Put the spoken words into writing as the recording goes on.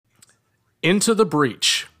Into the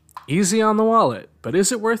Breach. Easy on the wallet, but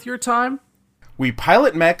is it worth your time? We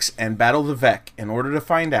pilot mechs and battle the Vec in order to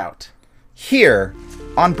find out. Here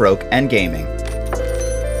on Broke and Gaming.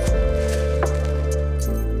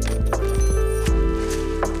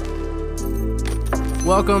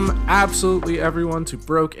 Welcome, absolutely everyone, to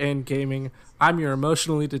Broke and Gaming. I'm your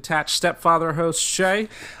emotionally detached stepfather host, Shay.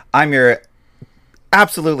 I'm your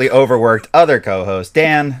absolutely overworked other co-host,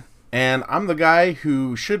 Dan. And I'm the guy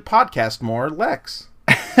who should podcast more, Lex.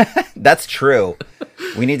 That's true.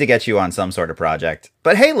 We need to get you on some sort of project.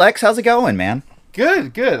 But hey, Lex, how's it going, man?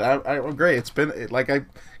 Good. I'm great. It's been, like I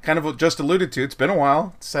kind of just alluded to, it's been a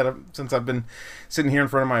while since I've been sitting here in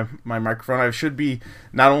front of my microphone. I should be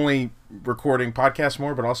not only recording podcasts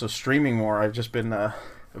more, but also streaming more. I've just been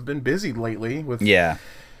I've been busy lately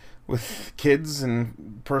with kids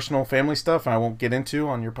and personal family stuff I won't get into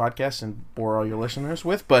on your podcast and bore all your listeners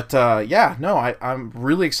with. But I'm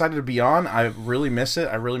really excited to be on. I really miss it.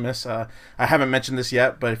 I really miss I haven't mentioned this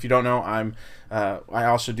yet, but if you don't know, I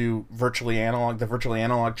also do the Virtually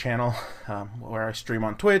Analog channel, where I stream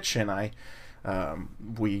on Twitch, and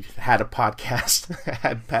we had a podcast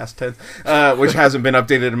had past tense, which hasn't been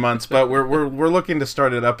updated in months, but we're looking to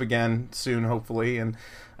start it up again soon, hopefully. And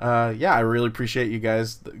I really appreciate you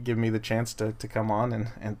guys giving me the chance to come on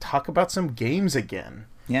and talk about some games again.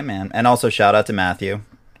 Yeah, man. And also shout out to Matthew.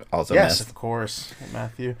 Yes, of course,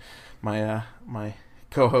 Matthew, my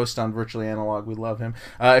co-host on Virtually Analog. We love him.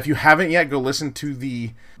 If you haven't yet, go listen to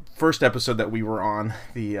the first episode that we were on,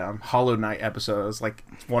 the Hollow Knight episode. It was like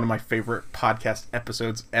one of my favorite podcast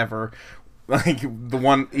episodes ever. Like the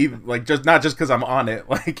one, like just not just because I'm on it.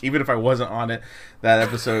 Like even if I wasn't on it, that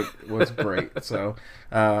episode was great. So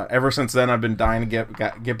ever since then, I've been dying to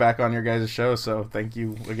get back on your guys' show. So thank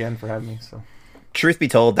you again for having me. So. Truth be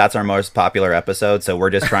told, that's our most popular episode, so we're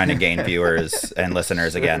just trying to gain viewers and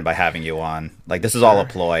listeners again by having you on. Like, this is all a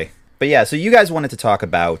ploy. But yeah, so you guys wanted to talk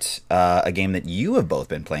about a game that you have both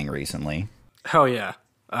been playing recently. Hell yeah.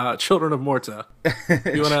 Children of Morta.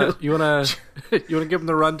 You wanna give them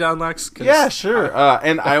the rundown, Lex? Yeah, sure.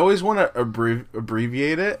 And I always want to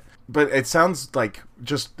abbreviate it, but it sounds like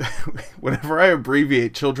just whenever I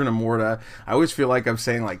abbreviate Children of Morta, I always feel like I'm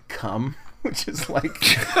saying like "come," which is like.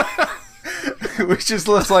 Which is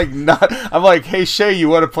less like not. I'm like, hey Shay, you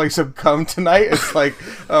want to play some Come tonight? It's like,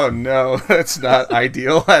 oh no, that's not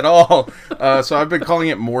ideal at all. So I've been calling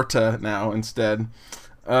it Morta now instead.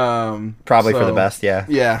 Probably for the best, yeah.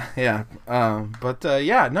 Yeah.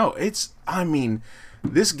 No, it's. I mean,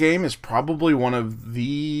 this game is probably one of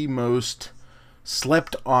the most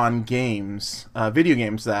slept on games, video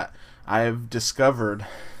games that I've discovered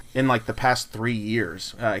in like the past 3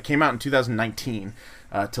 years. It came out in 2019.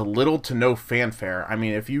 To little to no fanfare. I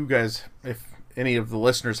mean, if any of the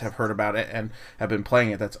listeners have heard about it and have been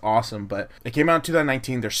playing it, that's awesome. But it came out in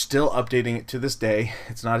 2019. They're still updating it to this day.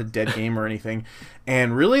 It's not a dead game or anything.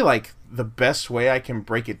 And really, like, the best way I can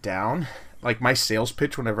break it down, like my sales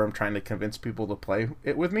pitch whenever I'm trying to convince people to play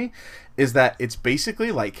it with me, is that it's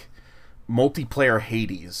basically like multiplayer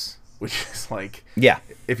Hades, which is like, yeah,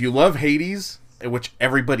 if you love Hades, which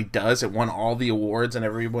everybody does. It won all the awards, and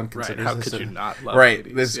everyone considers How this could you not love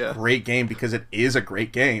Hades? This great game, because it is a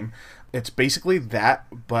great game. It's basically that,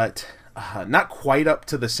 but not quite up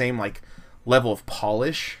to the same like level of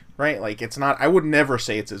polish, right? Like it's not. I would never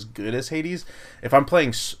say it's as good as Hades. If I'm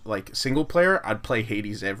playing like single player, I'd play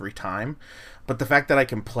Hades every time. But the fact that I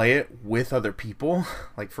can play it with other people,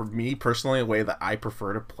 like for me personally, a way that I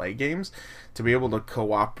prefer to play games, to be able to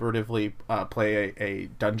cooperatively play a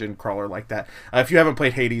dungeon crawler like that. If you haven't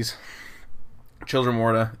played Hades, Children of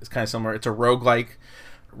Morta is kind of similar. It's a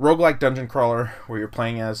roguelike dungeon crawler where you're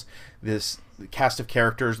playing as this cast of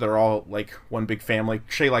characters that are all like one big family.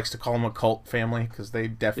 Shay likes to call them a cult family because they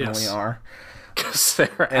definitely are. Because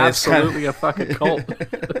they're absolutely a fucking cult.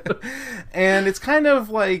 And it's kind of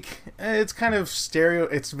stereo.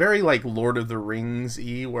 It's very like Lord of the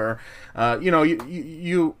Rings-y, where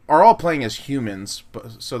you are all playing as humans,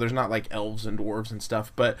 so there's not like elves and dwarves and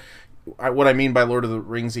stuff. But what I mean by Lord of the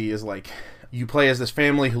Rings-y is like you play as this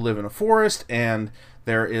family who live in a forest, and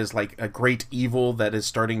there is like a great evil that is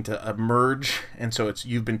starting to emerge, and so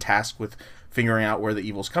you've been tasked with figuring out where the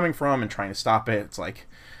evil's coming from and trying to stop it. It's like.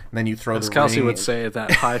 And then you throw As the Kelsey ring. would say,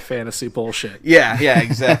 that high fantasy bullshit. Yeah,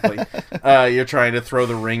 exactly. You're trying to throw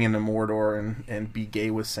the ring into Mordor and be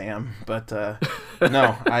gay with Sam. But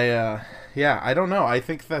no, I don't know. I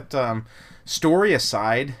think that story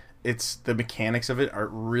aside, it's the mechanics of it are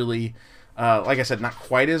really, like I said, not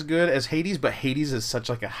quite as good as Hades. But Hades is such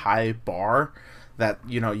like a high bar that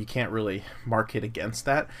you can't really mark it against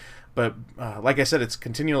that. But like I said, it's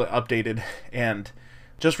continually updated, and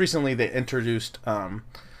just recently they introduced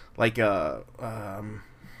like a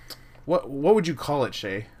what would you call it,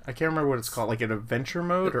 Shay? I can't remember what it's called. Like an adventure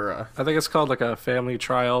mode or a I think it's called like a family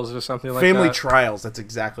trials or something like family that. trials. That's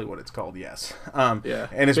exactly what it's called. Yes. Yeah,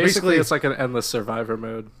 and it's basically it's like an endless survivor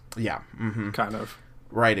mode. Yeah. Mm-hmm. Kind of.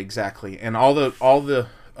 Right. Exactly. And all the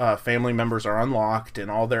family members are unlocked, and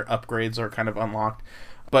all their upgrades are kind of unlocked.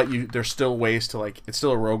 But there's still ways to it's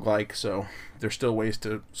still a roguelike, so there's still ways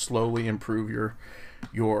to slowly improve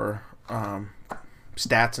your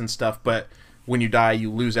stats and stuff. But when you die, you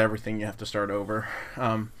lose everything. You have to start over.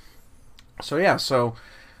 So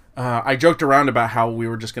I joked around about how we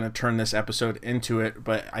were just going to turn this episode into it,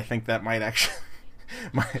 but I think that might actually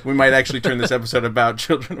we might actually turn this episode about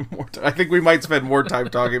Children of Morta. I think we might spend more time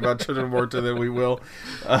talking about Children of Morta than we will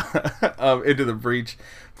Into the Breach.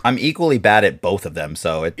 I'm equally bad at both of them,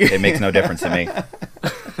 so it makes no difference to me.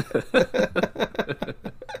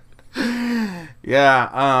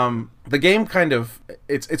 Yeah, the game kind of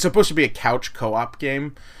it's supposed to be a couch co-op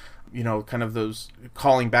game, kind of those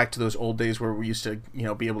calling back to those old days where we used to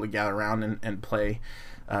be able to gather around and play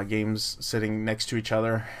games sitting next to each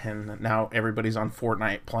other, and now everybody's on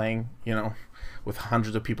Fortnite playing with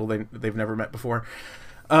hundreds of people they've never met before.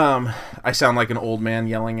 I sound like an old man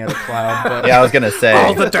yelling at a cloud, but yeah, I was gonna say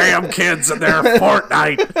all the damn kids in their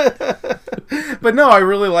Fortnite. But no, I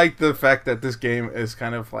really like the fact that this game is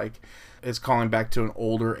kind of it's calling back to an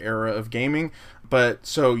older era of gaming. But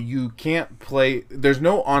so you can't play. There's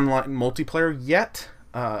no online multiplayer yet.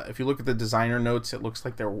 If you look at the designer notes, it looks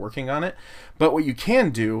like they're working on it. But what you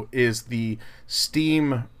can do is the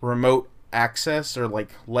Steam remote access, or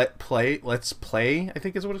let's play, I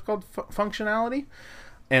think is what it's called, functionality.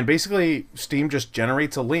 And basically, Steam just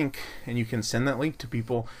generates a link, and you can send that link to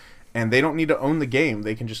people, and they don't need to own the game.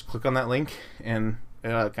 They can just click on that link and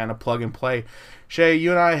kind of plug and play. Shay,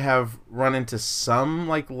 you and I have run into some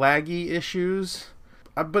laggy issues,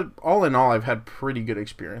 but all in all, I've had pretty good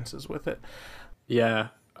experiences with it. Yeah,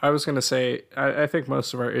 I was gonna say I think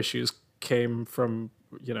most of our issues came from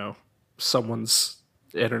someone's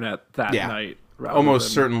internet that night.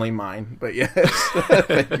 Almost certainly mine, but yes.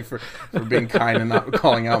 Thank you for being kind and not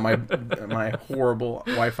calling out my horrible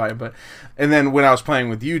Wi-Fi. And then when I was playing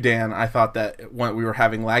with you, Dan, I thought that when we were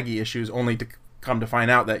having laggy issues, only to come to find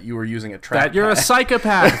out that you were using a trackpad. That you're a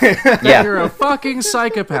psychopath. Yeah, you're a fucking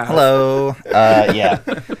psychopath. Hello. Yeah.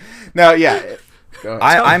 Now, yeah. Tell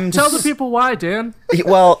the people why, Dan.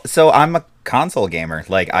 Well, so I'm a console gamer.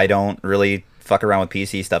 I don't really fuck around with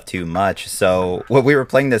PC stuff too much. So when we were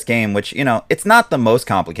playing this game, which, it's not the most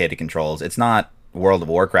complicated controls. It's not World of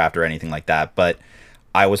Warcraft or anything like that, but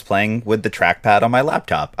I was playing with the trackpad on my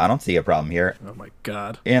laptop. I don't see a problem here. Oh my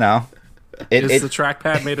god. Is the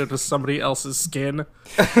trackpad made out of somebody else's skin?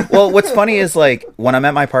 Well, what's funny is when I'm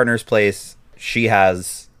at my partner's place, she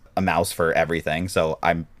has a mouse for everything, so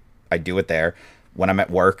I do it there. When I'm at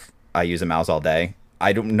work, I use a mouse all day.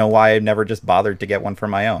 I don't know why I've never just bothered to get one for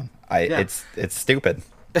my own. It's stupid.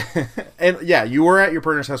 And yeah, you were at your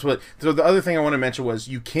partner's house. So the other thing I want to mention was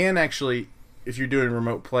you can actually, if you're doing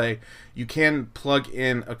remote play, you can plug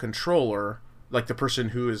in a controller. The person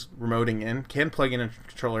who is remoting in can plug in a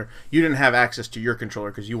controller. You didn't have access to your controller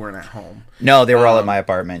because you weren't at home. No, they were all at my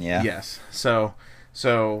apartment. Yeah. Yes.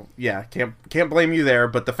 So yeah, can't blame you there.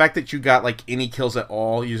 But the fact that you got any kills at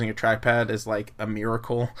all using a trackpad is a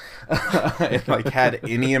miracle. And had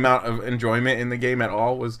any amount of enjoyment in the game at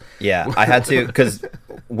all was. Yeah, I had to, because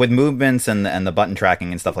with movements and the button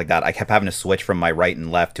tracking and stuff like that, I kept having to switch from my right and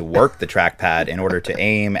left to work the trackpad in order to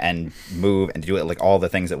aim and move and to do it all the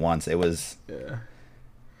things at once. It was. Yeah.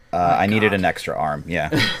 I needed an extra arm. Yeah.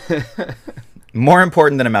 More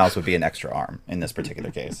important than a mouse would be an extra arm in this particular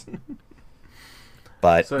case.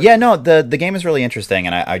 But the game is really interesting,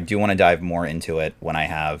 and I do want to dive more into it when I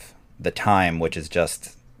have the time, which is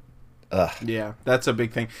just, Yeah, that's a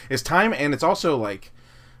big thing. It's time, and it's also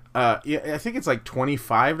I think it's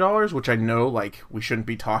 $25, which I know we shouldn't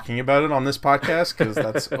be talking about it on this podcast because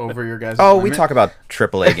that's over your guys'. Oh, limit. We talk about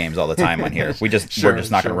AAA games all the time on here. We're just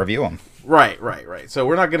not going to review them. Right. So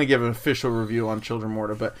we're not going to give an official review on Children of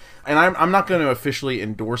Morta, and I'm not going to officially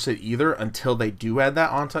endorse it either until they do add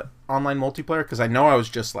that online multiplayer, because I know I was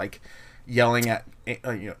just yelling at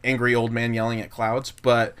angry old man yelling at clouds,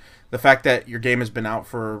 but the fact that your game has been out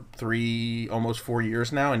for almost 4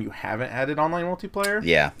 years now and you haven't added online multiplayer,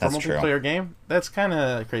 that's true. Multiplayer game, that's kind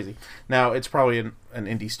of crazy. Now it's probably an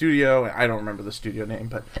indie studio. I don't remember the studio name,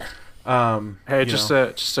 but hey, just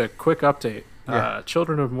a quick update. Yeah.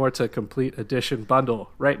 Children of Morta Complete Edition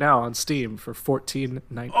bundle right now on Steam for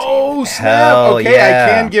 $14.19. Oh snap! Hell okay, yeah.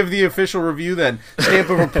 I can give the official review then. Stamp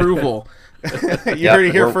of approval. You heard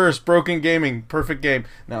it here first. Broken Gaming, perfect game.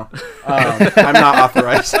 No, I'm not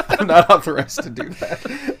authorized. I'm not authorized to do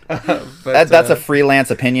that. But, that's a freelance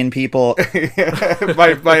opinion, people.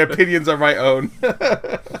 my opinions are my own.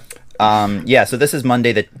 So this is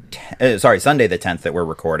Sunday the 10th that we're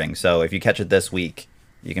recording. So if you catch it this week,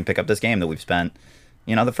 you can pick up this game that we've spent,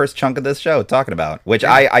 the first chunk of this show talking about, which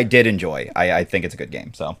I did enjoy. I think it's a good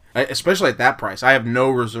game. So especially at that price, I have no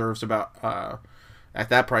reserves about. At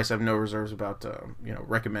that price, I have no reserves about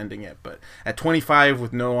recommending it. But at 25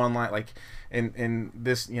 with no online, like in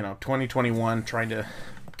this 2021, trying to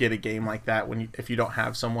get a game like that if you don't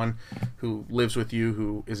have someone who lives with you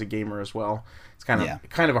who is a gamer as well, it's kind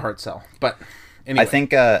of a hard sell. But anyway,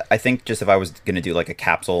 I think just if I was going to do like a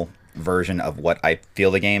capsule version of what I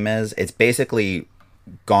feel the game is, it's basically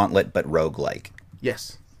Gauntlet but roguelike.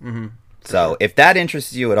 Yes. Mm-hmm. So if that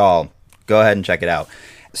interests you at all, go ahead and check it out.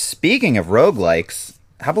 Speaking of roguelikes,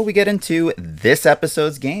 how about we get into this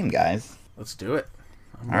episode's game, guys? Let's do it.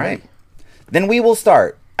 All right. Then we will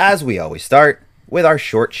start, as we always start, with our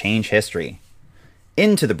short change history.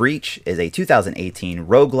 Into the Breach is a 2018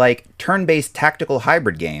 roguelike, turn-based tactical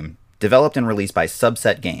hybrid game developed and released by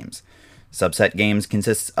Subset Games. Subset Games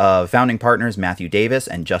consists of founding partners Matthew Davis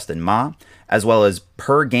and Justin Ma, as well as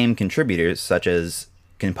per-game contributors such as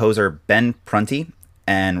composer Ben Prunty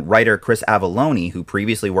and writer Chris Avellone, who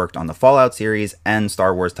previously worked on the Fallout series and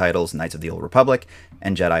Star Wars titles Knights of the Old Republic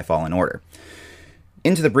and Jedi Fallen Order.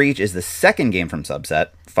 Into the Breach is the second game from Subset,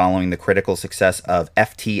 following the critical success of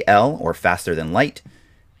FTL, or Faster Than Light.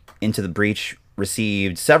 Into the Breach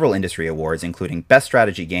received several industry awards, including Best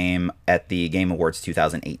Strategy Game at the Game Awards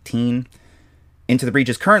 2018. Into the Breach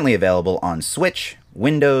is currently available on Switch,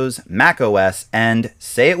 Windows, Mac OS, and,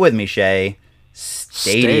 say it with me, Shay,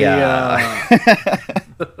 Stadia.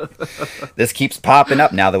 This keeps popping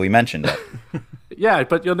up now that we mentioned it. Yeah,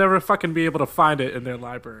 but you'll never fucking be able to find it in their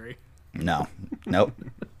library. Nope.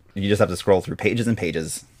 You just have to scroll through pages and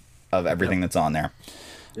pages of everything that's on there.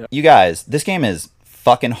 Yep. You guys, this game is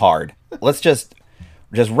fucking hard. Let's just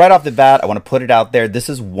right off the bat, I want to put it out there. This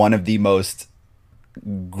is one of the most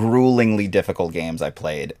gruelingly difficult games I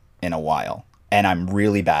played in a while. And I'm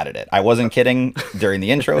really bad at it. I wasn't kidding during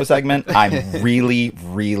the intro segment. I'm really,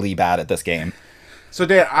 really bad at this game. So,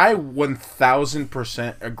 Dan, I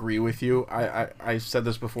 1,000% agree with you. I said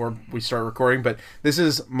this before we start recording, but this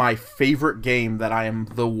is my favorite game that I am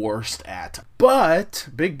the worst at. But,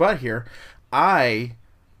 big but here, in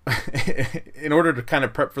order to kind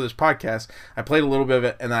of prep for this podcast, I played a little bit of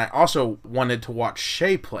it, and I also wanted to watch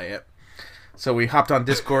Shay play it. So we hopped on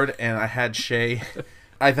Discord, and I had Shay...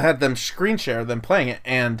 I had them screen share them playing it,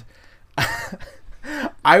 and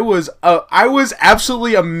I was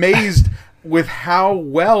absolutely amazed with how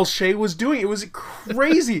well Shay was doing. It was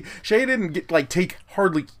crazy. Shay didn't take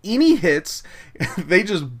hardly any hits. They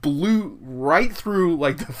just blew right through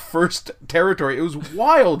the first territory. It was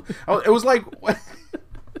wild. It was like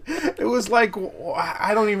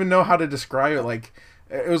I don't even know how to describe it.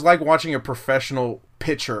 It was like watching a professional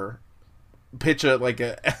pitcher pitch at an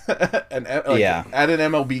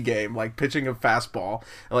MLB game, pitching a fastball,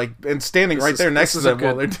 and standing right there next to them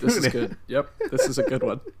while they're doing it. This is good. Yep, this is a good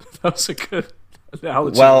one. That was a good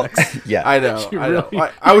analogy. Well, yeah, I know.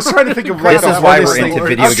 I was trying to think of this is why we're into video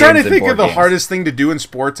games. I was trying to think of the games. hardest thing to do in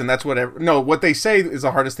sports, and that's what they say is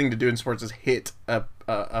the hardest thing to do in sports is hit a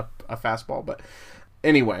fastball. But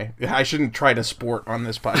anyway, I shouldn't try to sport on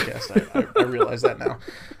this podcast. I realize that now.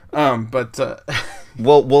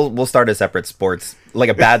 We'll start a separate sports,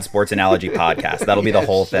 a bad sports analogy podcast. That'll be the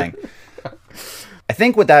whole thing. I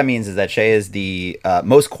think what that means is that Shay is the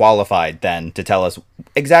most qualified then to tell us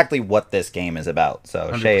exactly what this game is about.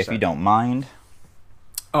 So 100%. Shay, if you don't mind.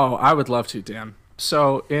 Oh, I would love to, Dan.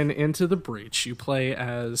 So in Into the Breach, you play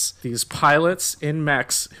as these pilots in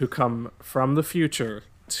mechs who come from the future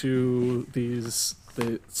to the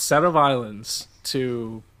set of islands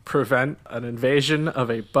to prevent an invasion of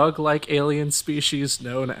a bug-like alien species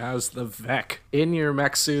known as the Vek. In your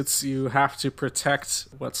mech suits, you have to protect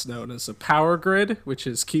what's known as a power grid, which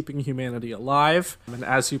is keeping humanity alive. And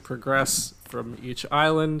as you progress from each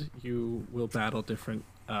island, you will battle different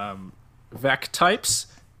Vek types,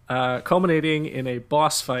 culminating in a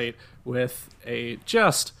boss fight with a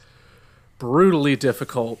just brutally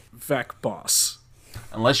difficult Vek boss.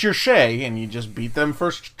 Unless you're Shay and you just beat them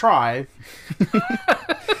first try.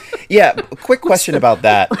 Yeah, quick question about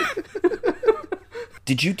that.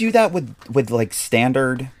 Did you do that with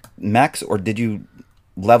standard mechs, or did you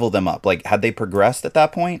level them up? Had they progressed at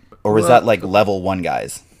that point? Or was that level 1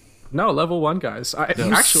 guys? No, level 1 guys. Oh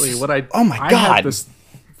my God. I had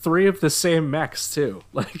 3 of the same mechs too.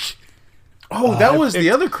 Oh, that was the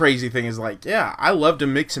other crazy thing is like, yeah, I love to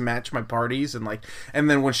mix and match my parties and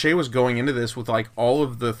then when Shay was going into this with like all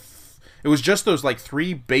of the it was just those like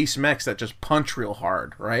 3 base mechs that just punch real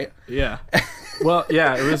hard, right? Yeah. Well,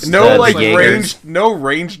 yeah, it was no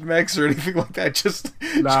ranged mechs or anything like that. Just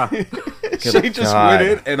nah. Shay just went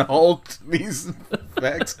in and hulked these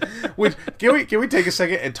mechs. Which can we take a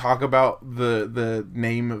second and talk about the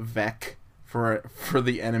name Vek for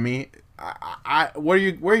the enemy? Where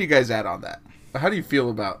are you guys at on that? How do you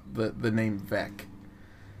feel about the name Vek?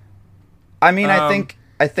 I mean,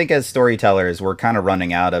 I think as storytellers, we're kind of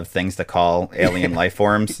running out of things to call alien life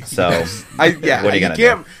forms. So, what are you gonna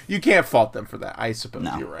do? You can't fault them for that. I suppose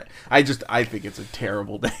you're right. I think it's a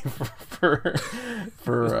terrible name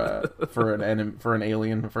for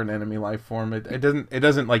an enemy life form. It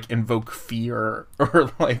doesn't like invoke fear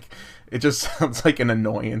or like. It just sounds like an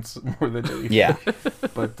annoyance more than anything. Yeah.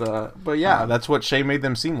 But yeah, that's what Shay made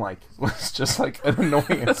them seem like. Was just like an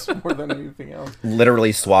annoyance more than anything else.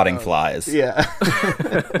 Literally swatting flies. Yeah.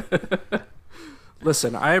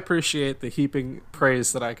 Listen, I appreciate the heaping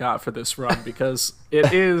praise that I got for this run because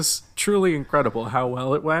it is truly incredible how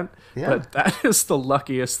well it went. Yeah. But that is the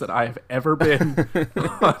luckiest that I have ever been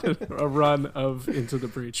on a run of Into the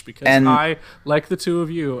Breach because I, like the two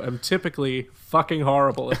of you, am typically fucking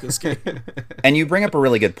horrible at this game. And you bring up a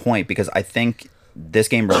really good point because I think this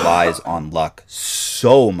game relies on luck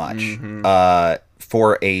so much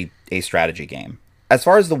for a strategy game. As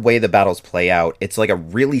far as the way the battles play out, it's like a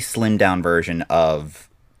really slimmed down version of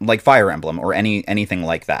like Fire Emblem or anything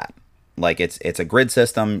like that. Like it's a grid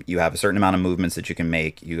system. You have a certain amount of movements that you can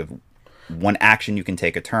make. You have one action you can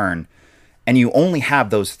take a turn, and you only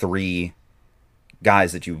have those 3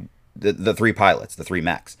 guys that the 3 pilots, the 3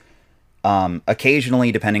 mechs.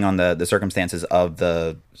 Occasionally, depending on the circumstances of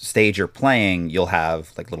the stage you're playing, you'll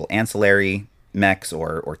have like little ancillary mechs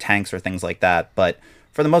or tanks or things like that. But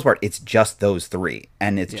for the most part, it's just those 3.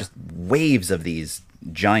 And it's just waves of these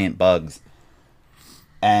giant bugs.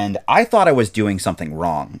 And I thought I was doing something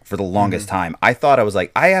wrong for the longest time. I thought I was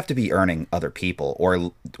like, I have to be earning other people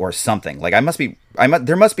or something. Like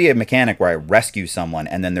there must be a mechanic where I rescue someone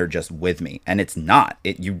and then they're just with me. And it's not.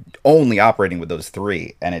 You only operating with those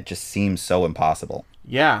 3. And it just seems so impossible.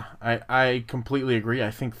 Yeah, I completely agree.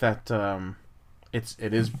 I think that it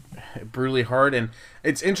is brutally hard. And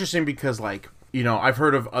it's interesting because like, you know, I've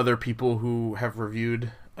heard of other people who have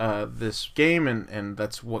reviewed this game, and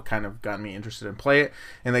that's what kind of got me interested in play it.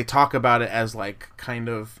 And they talk about it as like kind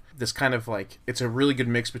of like it's a really good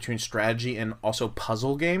mix between strategy and also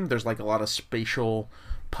puzzle game. There's like a lot of spatial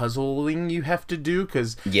puzzling you have to do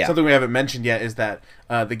because something we haven't mentioned yet is that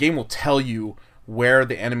the game will tell you where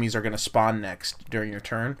the enemies are going to spawn next during your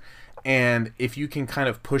turn. And if you can kind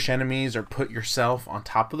of push enemies or put yourself on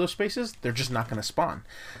top of those spaces, they're just not going to spawn.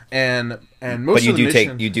 And most of the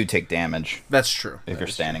mission, you do take damage. That's true. If you're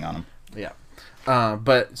standing on them. Yeah.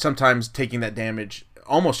 But sometimes taking that damage,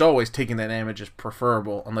 almost always taking that damage is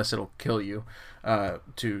preferable unless it'll kill you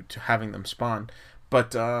to having them spawn.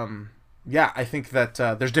 But yeah, I think that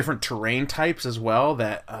there's different terrain types as well.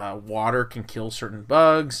 That water can kill certain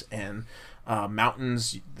bugs, and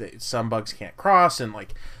mountains some bugs can't cross, and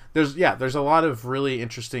like. There's a lot of really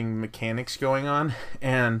interesting mechanics going on,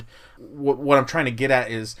 and what I'm trying to get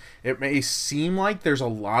at is it may seem like there's a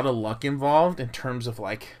lot of luck involved in terms of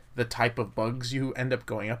like the type of bugs you end up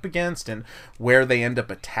going up against and where they end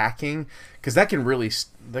up attacking, because that can really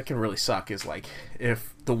suck. Is like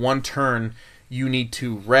if the one turn you need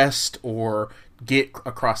to rest or get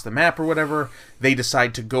across the map or whatever, they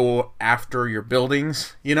decide to go after your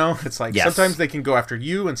buildings. You know, it's like sometimes they can go after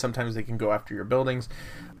you and sometimes they can go after your buildings.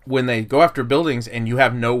 When they go after buildings and you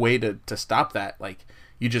have no way to stop that, like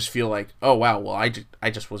you just feel like, oh wow, well I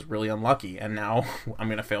just was really unlucky and now I'm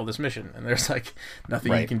gonna fail this mission, and there's like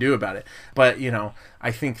nothing you can do about it. But you know,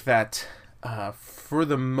 I think that for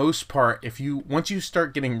the most part, once you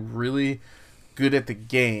start getting really good at the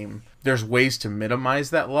game, there's ways to minimize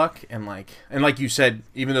that luck, and like you said,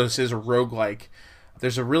 even though this is a roguelike,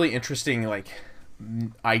 there's a really interesting like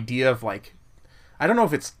idea of like, I don't know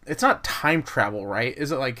if it's not time travel, right?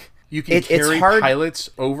 Is it like you can carry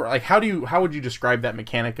pilots over? Like how would you describe that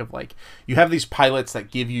mechanic of like you have these pilots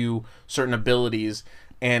that give you certain abilities,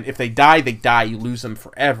 and if they die, they die. You lose them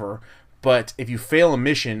forever. But if you fail a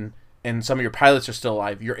mission and some of your pilots are still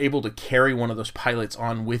alive, you're able to carry one of those pilots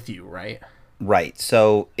on with you, right? Right.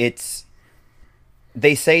 So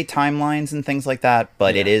they say timelines and things like that,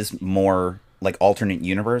 but it is more like alternate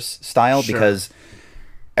universe style because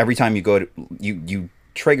every time you go to you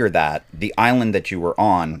trigger that, the island that you were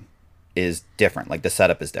on is different. Like the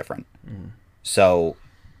setup is different. So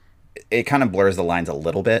it kind of blurs the lines a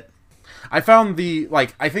little bit. I found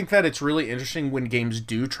I think that it's really interesting when games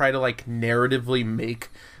do try to like narratively make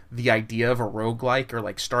the idea of a roguelike or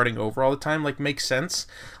like starting over all the time like makes sense.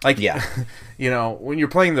 Like, Yeah. you know, when you're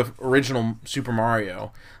playing the original Super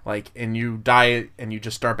Mario, like, and you die and you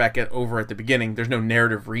just start back over at the beginning, there's no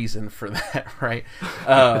narrative reason for that, right?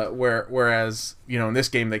 Whereas, you know, in this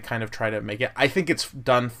game they kind of try to make it. I think it's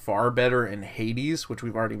done far better in Hades, which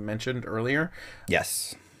we've already mentioned earlier.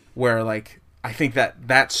 Yes. Where like I think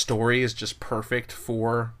that story is just perfect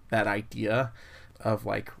for that idea of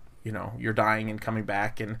like, you know, you're dying and coming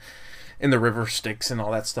back and the river Styx and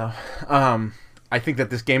all that stuff. I think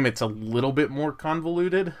that this game, it's a little bit more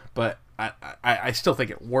convoluted, but I still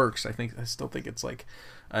think it works. I still think it's like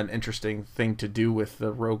an interesting thing to do with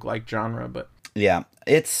the roguelike genre. But yeah,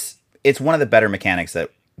 it's one of the better mechanics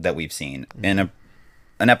that we've seen. In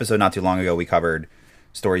an episode not too long ago, we covered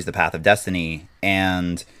Stories: The Path of Destiny,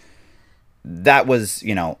 and that was,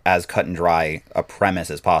 you know, as cut and dry a premise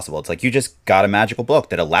as possible. It's like you just got a magical book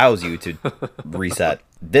that allows you to reset.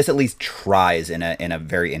 This at least tries in a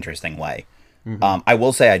very interesting way. Mm-hmm. I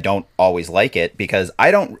will say I don't always like it because I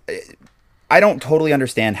don't totally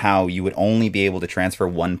understand how you would only be able to transfer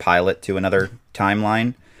one pilot to another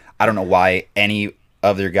timeline. I don't know why any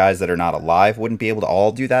of your guys that are not alive wouldn't be able to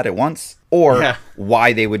all do that at once, or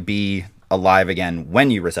why they would be alive again when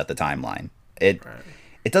you reset the timeline.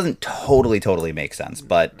 It doesn't totally make sense,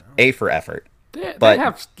 but A for effort. They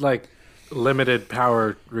have like limited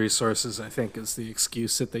power resources, I think, is the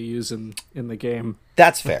excuse that they use in the game.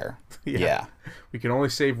 That's fair. Yeah. We can only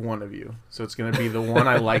save one of you, so it's going to be the one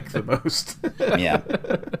I like the most. Yeah.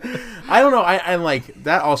 I don't know. I like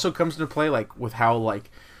that also comes into play like with how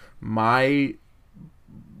like my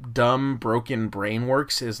dumb broken brain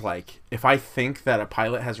works is like if I think that a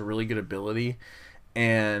pilot has a really good ability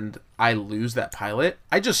and I lose that pilot,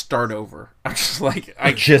 I just start over. I'm just like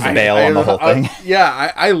I bail on the whole thing.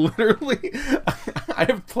 I literally I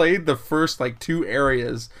have played the first like 2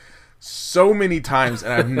 areas so many times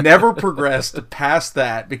and I've never progressed past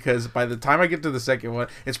that because by the time I get to the second one,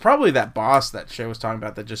 it's probably that boss that Shay was talking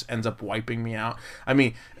about that just ends up wiping me out. I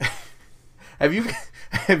mean, have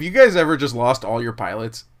you guys ever just lost all your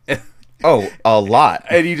pilots? Oh, a lot.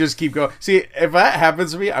 And you just keep going. See, if that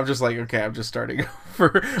happens to me, I'm just like, okay, I'm just starting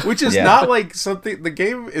over. Which is not like something... The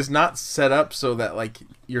game is not set up so that, like,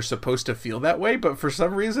 you're supposed to feel that way. But for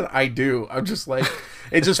some reason, I do. I'm just like...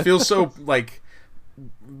 It just feels so, like...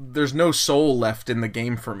 There's no soul left in the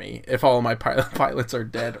game for me if all of my pilots are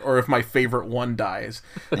dead. Or if my favorite one dies.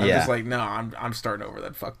 I'm just like, no, I'm starting over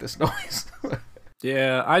then. Fuck this noise.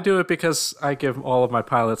 Yeah, I do it because I give all of my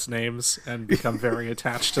pilots names and become very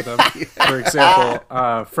attached to them. For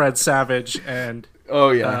example, Fred Savage and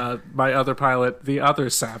my other pilot, the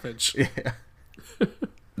other Savage. Yeah.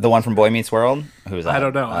 The one from Boy Meets World? Who's that? I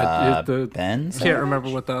don't know. Ben? Can't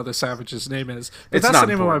remember what the other Savage's name is. But It's that's not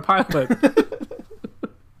the name of my pilot.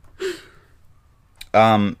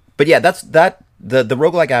 But yeah, the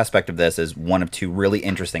roguelike aspect of this is one of 2 really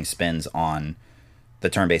interesting spins on the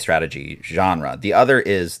turn-based strategy genre. The other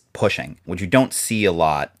is pushing, which you don't see a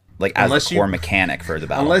lot, like as a core mechanic for the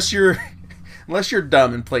battle. Unless you're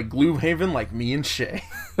dumb and play Gloomhaven like me and Shay.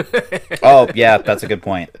 Oh, yeah, that's a good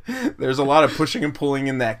point. There's a lot of pushing and pulling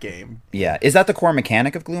in that game. Yeah. Is that the core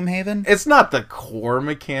mechanic of Gloomhaven? It's not the core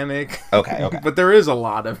mechanic. Okay. But there is a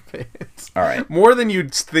lot of it. All right. More than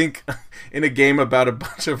you'd think in a game about a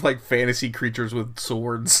bunch of, like, fantasy creatures with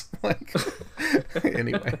swords. Like,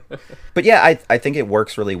 anyway. But yeah, I think it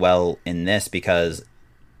works really well in this because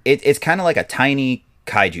it's kind of like a tiny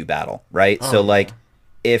kaiju battle, right? Oh, so, like,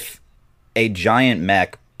 if a giant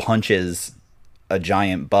mech punches a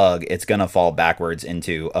giant bug, it's gonna fall backwards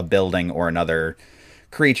into a building or another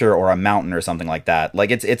creature or a mountain or something like that.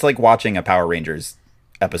 Like it's like watching a Power Rangers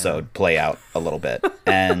episode play out a little bit.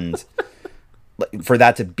 And for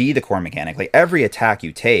that to be the core mechanic, like every attack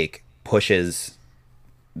you take pushes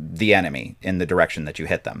the enemy in the direction that you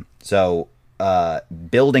hit them. So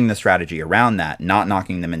building the strategy around that, not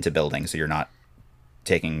knocking them into buildings so you're not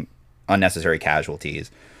taking unnecessary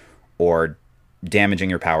casualties or damaging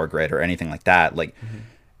your power grid or anything like that, like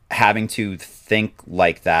having to think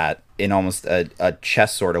like that in almost a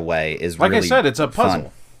chess sort of way is like really I said, it's a puzzle,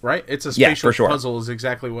 fun. Right? It's a spatial for sure. puzzle is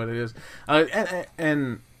exactly what it is.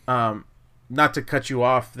 And not to cut you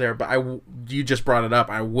off there, but you just brought it up.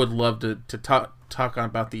 I would love to talk on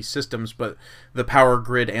about these systems, but the power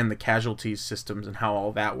grid and the casualties systems and how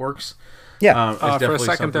all that works. Yeah. For a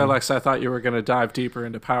second there, Lex, I thought you were going to dive deeper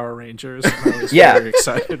into Power Rangers. And I was very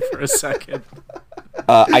excited for a second.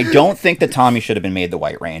 I don't think that Tommy should have been made the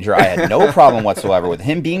White Ranger. I had no problem whatsoever with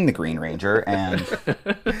him being the Green Ranger. And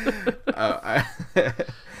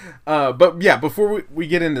But yeah, before we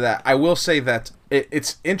get into that, I will say that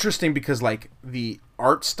it's interesting because like the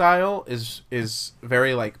art style is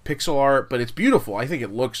very like pixel art, but it's beautiful. I think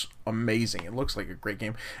it looks amazing. It looks like a great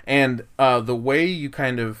game. And the way you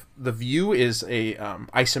the view is a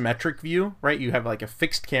isometric view, right? You have like a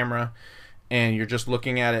fixed camera, and you're just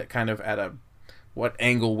looking at it kind of at what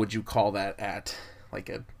angle would you call that at? Like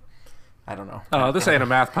I don't know. Oh, this ain't a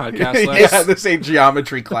math podcast. Yeah, this ain't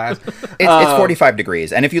geometry class. It's 45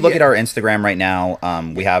 degrees. And if you look at our Instagram right now,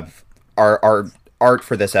 we have our art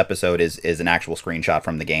for this episode is an actual screenshot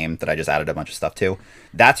from the game that I just added a bunch of stuff to.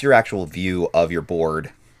 That's your actual view of your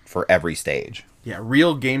board for every stage. Yeah,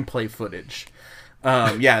 real gameplay footage.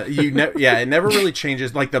 It never really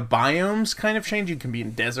changes. Like the biomes kind of change. You can be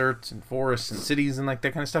in deserts and forests and cities and like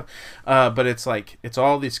that kind of stuff. But it's like it's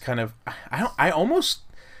all these kind of I almost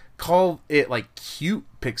call it like cute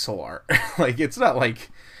pixel art. Like it's not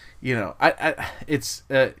like, you know, it's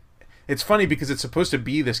funny because it's supposed to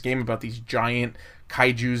be this game about these giant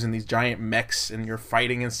kaijus and these giant mechs and you're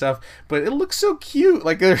fighting and stuff, but it looks so cute.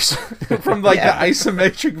 Like there's from like the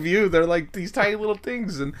isometric view, they're like these tiny little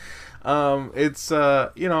things, and it's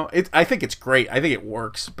I think it's great. I think it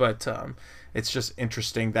works, but it's just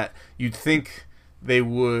interesting that you'd think they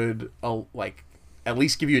would like at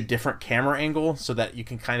least give you a different camera angle so that you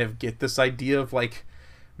can kind of get this idea of like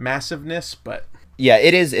massiveness. But yeah,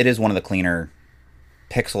 it is one of the cleaner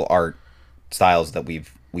pixel art styles that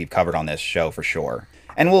we've covered on this show for sure.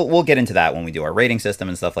 And we'll get into that when we do our rating system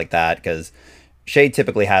and stuff like that, because Shay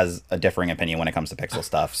typically has a differing opinion when it comes to pixel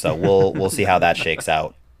stuff. So we'll see how that shakes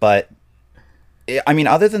out. But I mean,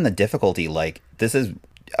 other than the difficulty, like this is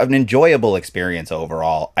an enjoyable experience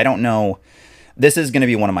overall. I don't know. This is going to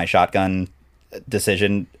be one of my shotgun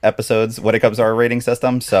decision episodes when it comes to our rating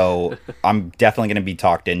system. So I'm definitely going to be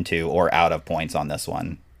talked into or out of points on this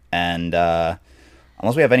one. And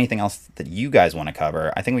unless we have anything else that you guys want to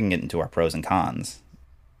cover, I think we can get into our pros and cons.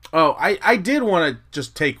 Oh, I did want to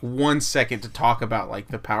just take 1 second to talk about like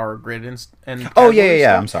the power grid and oh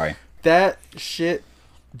yeah. I'm sorry. That shit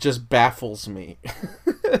just baffles me.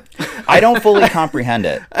 I don't fully comprehend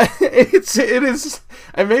it. It is,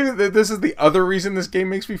 and maybe this is the other reason this game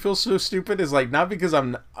makes me feel so stupid, is like not because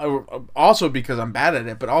also because I'm bad at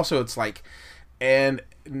it, but also it's like, and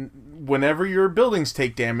whenever your buildings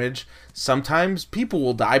take damage, sometimes people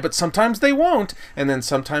will die, but sometimes they won't, and then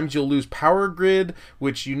sometimes you'll lose power grid,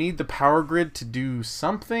 which you need the power grid to do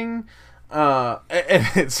something. And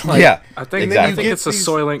it's like, yeah, I think it's a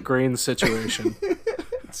Soylent Green situation.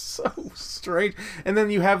 It's so strange. And then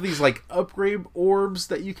you have these like upgrade orbs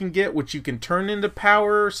that you can get, which you can turn into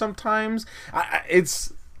power sometimes.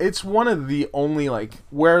 It's one of the only like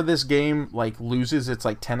where this game like loses its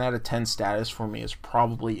like 10 out of 10 status for me is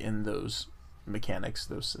probably in those mechanics,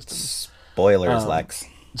 those systems. Spoilers, Lex.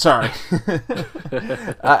 Sorry.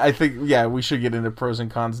 I think, yeah, we should get into pros and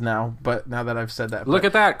cons now, but now that I've said that. Look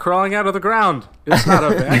at that, crawling out of the ground. It's not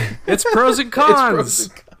a bad. It's pros and cons.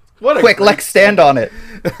 What Quick, Lex, stand on it.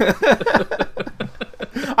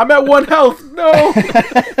 I'm at 1 health. No.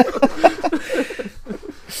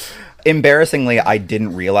 Embarrassingly, I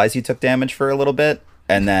didn't realize you took damage for a little bit,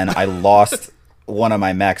 and then I lost one of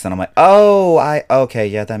my mechs, and I'm like, okay,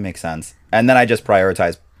 yeah, that makes sense. And then I just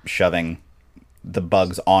prioritized shoving the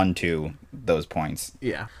bugs onto those points.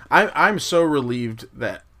 Yeah, I'm so relieved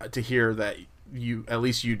to hear that at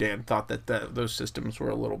least you, Dan, thought that those systems were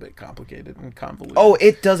a little bit complicated and convoluted. Oh,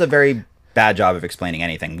 it does a very bad job of explaining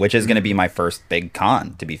anything, which is going to be my first big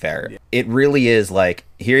con, to be fair. Yeah. It really is like,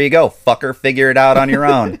 here you go, fucker, figure it out on your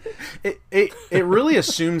own. It really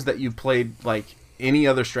assumes that you played like any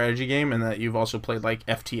other strategy game and that you've also played like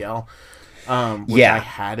FTL, which I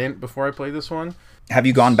hadn't before I played this one. Have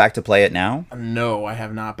you gone back to play it now? No, I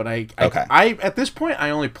have not. But I at this point, I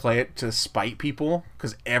only play it to spite people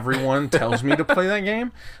because everyone tells me to play that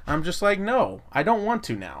game. I'm just like, no, I don't want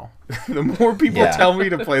to now. The more people tell me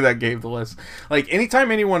to play that game, the less. Like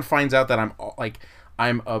anytime anyone finds out that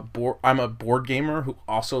I'm a board gamer who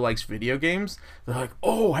also likes video games, they're like,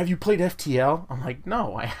 "Oh, have you played FTL?" I'm like,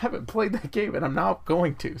 "No, I haven't played that game, and I'm not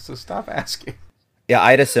going to. So stop asking." Yeah,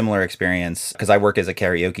 I had a similar experience because I work as a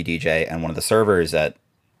karaoke DJ, and one of the servers at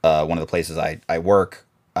one of the places I work,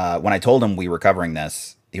 when I told him we were covering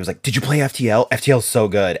this, he was like, "Did you play FTL? FTL's so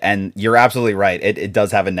good." And you're absolutely right. It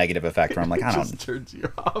does have a negative effect where I'm like, I don't... It just turns you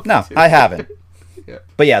off. No, I haven't. Yeah.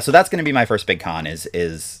 But yeah, so that's going to be my first big con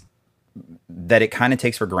is that it kind of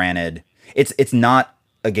takes for granted. It's not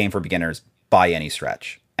a game for beginners by any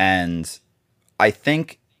stretch. And I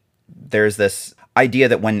think there's this idea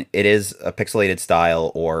that when it is a pixelated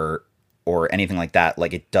style or anything like that,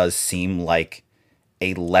 like it does seem like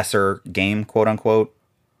a lesser game, quote unquote,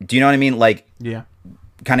 Do you know what I mean? Like, Yeah.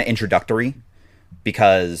 kind of introductory,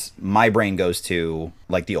 because my brain goes to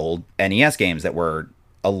like the old NES games that were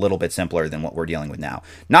a little bit simpler than what we're dealing with now.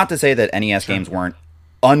 Not to say that NES games weren't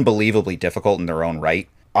unbelievably difficult in their own right.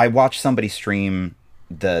 I watched somebody stream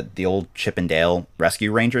the old Chip and Dale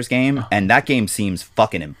Rescue Rangers game, and that game seems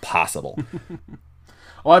fucking impossible.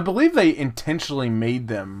 Well, I believe they intentionally made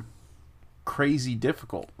them crazy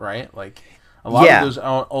difficult, right? Like a lot of those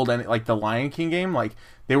old, like the Lion King game, like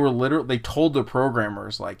they told the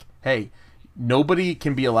programmers like, hey, nobody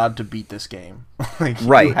can be allowed to beat this game. Like,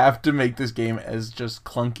 right. You have to make this game as just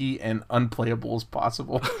clunky and unplayable as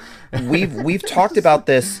possible. We've talked about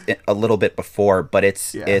this a little bit before, but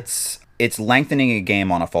it's lengthening a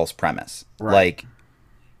game on a false premise. Right. Like,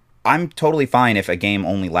 I'm totally fine if a game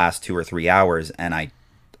only lasts 2 or 3 hours and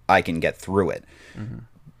I can get through it. Mm-hmm.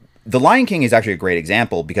 The Lion King is actually a great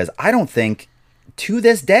example, because I don't think to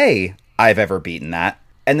this day I've ever beaten that.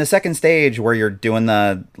 And the second stage where you're doing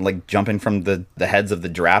the, like, jumping from the heads of the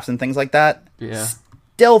giraffes and things like that,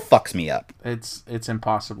 still fucks me up. It's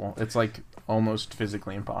impossible. It's like almost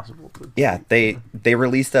physically impossible. They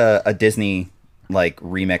released a Disney like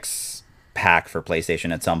remix pack for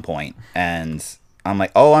PlayStation at some point, and I'm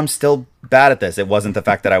like, oh, I'm still bad at this. It wasn't the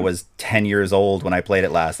fact that I was 10 years old when I played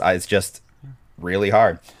it last. It's just really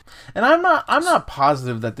hard. And I'm not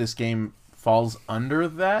positive that this game falls under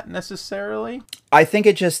that necessarily. I think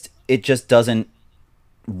it just doesn't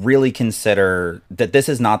really consider that this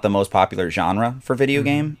is not the most popular genre for video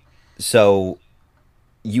game. So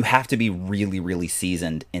you have to be really, really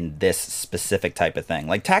seasoned in this specific type of thing.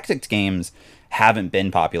 Like, tactics games haven't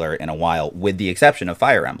been popular in a while, with the exception of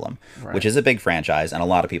Fire Emblem, which is a big franchise and a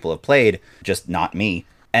lot of people have played, just not me.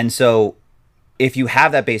 And so if you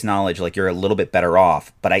have that base knowledge, like, you're a little bit better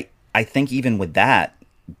off. But I think even with that,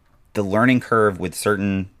 the learning curve with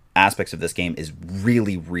certain aspects of this game is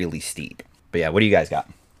really, really steep. But yeah, what do you guys got?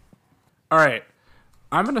 All right.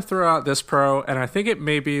 I'm going to throw out this pro, and I think it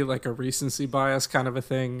may be like a recency bias kind of a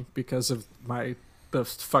thing because of the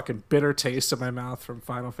fucking bitter taste in my mouth from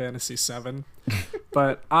Final Fantasy VII.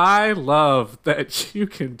 But I love that you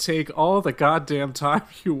can take all the goddamn time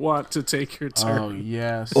you want to take your turn. Oh,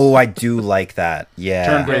 yes. Oh, I do like that.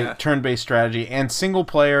 Yeah. Turn-based strategy and single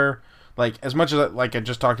player. Like, as much as I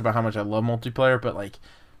just talked about how much I love multiplayer, but like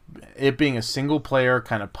it being a single player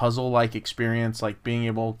kind of puzzle like experience, like being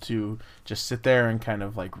able to just sit there and kind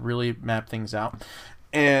of like really map things out.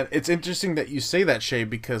 And it's interesting that you say that, Shay,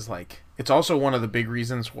 because like it's also one of the big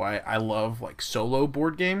reasons why I love like solo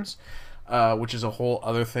board games, which is a whole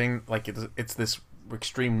other thing. Like it's this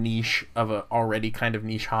extreme niche of a already kind of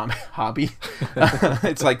niche hobby.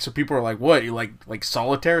 It's like, so people are like, what, you like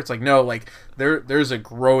solitaire? It's like, no, like there's a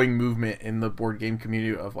growing movement in the board game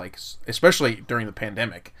community of like, especially during the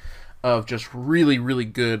pandemic, of just really, really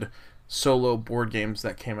good solo board games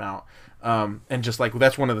that came out. And just like,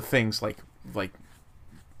 that's one of the things like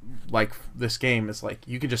this game is like,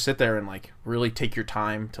 you can just sit there and like really take your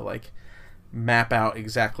time to like map out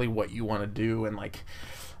exactly what you want to do. And like,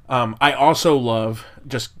 I also love,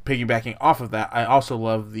 just piggybacking off of that, I also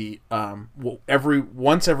love the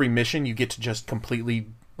every mission you get to just completely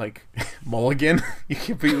like mulligan. You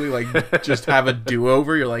completely like just have a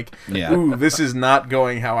do-over. You're like, ooh, this is not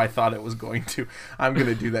going how I thought it was going to. I'm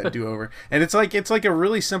gonna do that do-over. And it's like a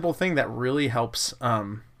really simple thing that really helps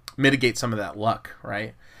mitigate some of that luck,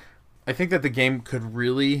 right? I think that the game could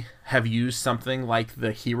really have used something like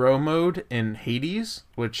the hero mode in Hades,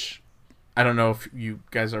 which I don't know if you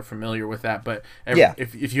guys are familiar with that, but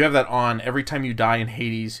if you have that on, every time you die in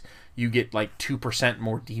Hades, you get like 2%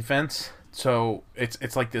 more defense. So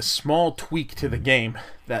it's like this small tweak to the game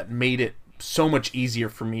that made it so much easier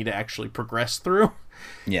for me to actually progress through.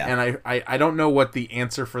 Yeah. And I don't know what the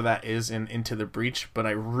answer for that is in Into the Breach, but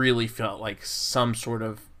I really felt like some sort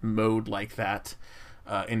of mode like that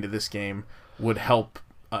into this game would help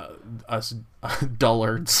us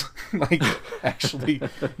dullards like actually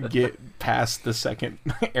get past the second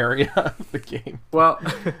area of the game. Well,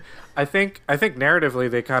 I think narratively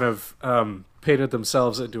they kind of painted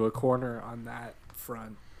themselves into a corner on that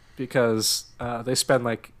front, because they spend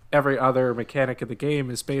like every other mechanic of the game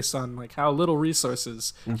is based on like how little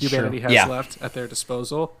resources humanity has left at their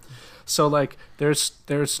disposal. So like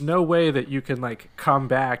there's no way that you can like come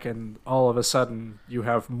back and all of a sudden you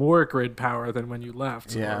have more grid power than when you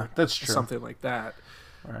left. Yeah, that's true. Something like that.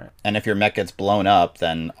 Right. And if your mech gets blown up,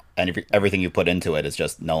 then everything you put into it is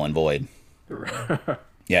just null and void.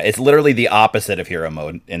 Yeah, it's literally the opposite of hero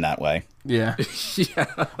mode in that way. Yeah.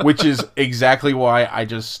 Yeah. Which is exactly why I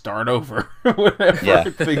just start over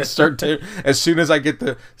whenever things start to. As soon as I get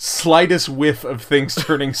the slightest whiff of things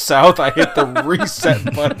turning south, I hit the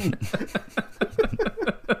reset button.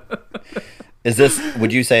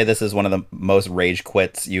 Would you say this is one of the most rage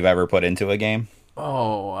quits you've ever put into a game?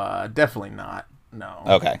 Oh, definitely not. No.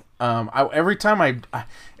 Okay. Every time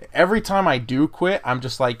I do quit, I'm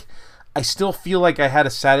just like, I still feel like I had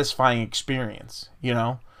a satisfying experience, you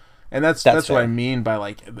know? And that's what I mean by,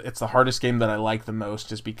 like, it's the hardest game that I like the most,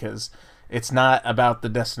 just because it's not about the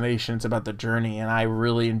destination, it's about the journey, and I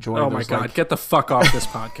really enjoy those. Oh my god, get the fuck off this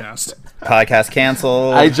podcast. Podcast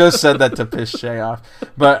canceled. I just said that to piss Shay off.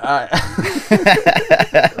 But I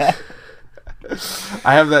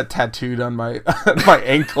have that tattooed on my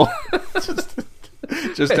ankle.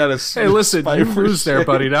 just out of hey, listen, you lose there,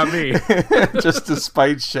 buddy, not me. Just to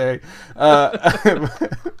spite Shay.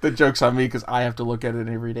 The joke's on me because I have to look at it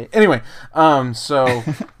every day. Anyway, so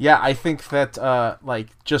yeah, I think that like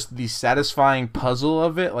just the satisfying puzzle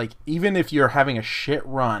of it, like even if you're having a shit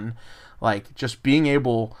run, like just being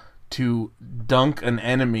able to dunk an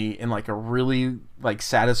enemy in like a really like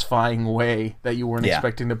satisfying way that you weren't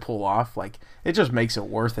expecting to pull off, like it just makes it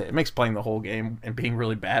worth it. It makes playing the whole game and being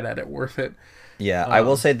really bad at it worth it. Yeah, I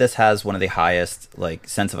will say this has one of the highest like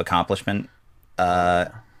sense of accomplishment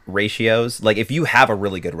ratios. Like if you have a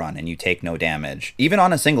really good run and you take no damage, even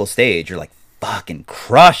on a single stage, you're like fucking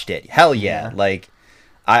crushed it. Hell yeah! Like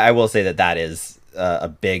I will say that is a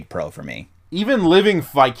big pro for me. Even living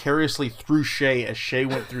vicariously through Shay as Shay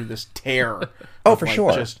went through this tear. Oh, for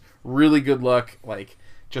sure. Just really good luck. Like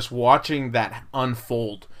just watching that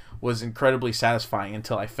unfold was incredibly satisfying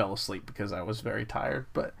until I fell asleep because I was very tired.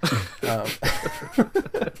 But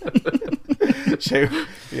Shay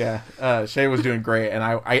was doing great, and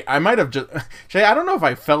I might have just Shay. I don't know if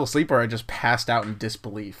I fell asleep or I just passed out in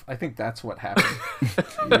disbelief. I think that's what happened.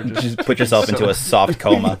 You just put yourself into a soft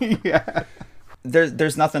coma. Yeah.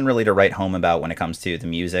 There's nothing really to write home about when it comes to the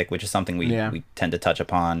music, which is something we tend to touch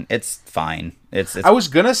upon. It's fine. It's I was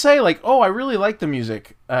gonna say like, oh, I really like the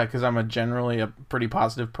music because I'm generally a pretty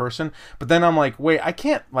positive person, but then I'm like, wait, I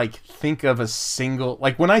can't like think of a single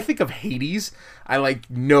like when I think of Hades, I like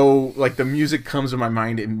know like the music comes to my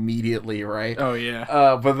mind immediately, right? Oh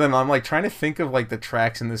yeah. But then I'm like trying to think of like the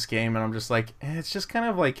tracks in this game, and I'm just like, it's just kind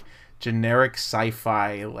of like generic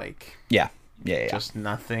sci-fi, like yeah. Just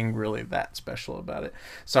nothing really that special about it.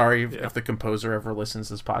 Sorry if the composer ever listens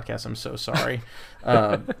to this podcast. I'm so sorry.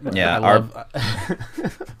 Our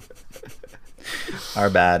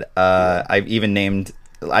bad. I've even named.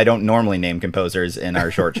 I don't normally name composers in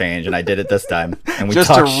our short change, and I did it this time. And we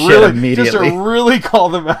talked shit immediately. Just to really call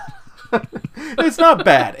them out. It's not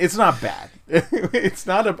bad. It's not bad. It's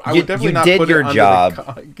not a. I would definitely not put it under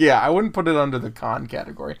job. Yeah, I wouldn't put it under the con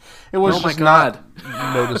category. It was just not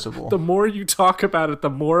noticeable. The more you talk about it, the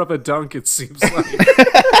more of a dunk it seems like.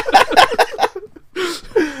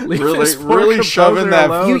 really shoving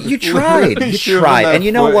that. You tried. You tried, and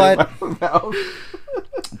you know what?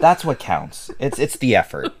 That's what counts. It's the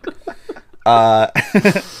effort.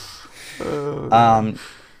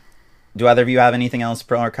 Do either of you have anything else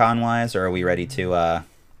pro or con wise, or are we ready to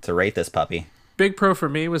rate this puppy? Big pro for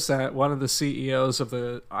me was that one of the CEOs of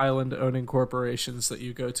the island-owning corporations that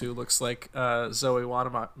you go to looks like Zoe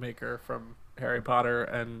Wanamaker from Harry Potter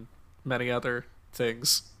and many other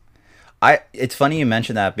things. It's funny you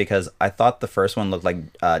mentioned that because I thought the first one looked like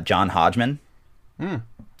John Hodgman.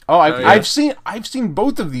 I've seen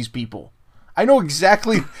both of these people. I know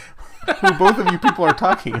exactly who both of you people are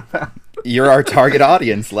talking about. You're our target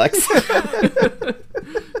audience, Lex.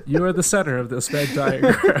 You are the center of this Venn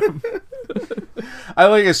diagram. I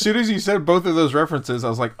like as soon as you said both of those references, I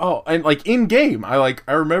was like, oh, and like in game, I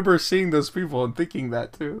remember seeing those people and thinking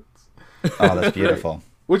that too. Oh, that's beautiful.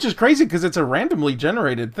 Which is crazy because it's a randomly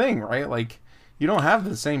generated thing, right? Like you don't have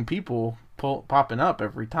the same people popping up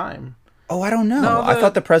every time. Oh, I don't know. No, I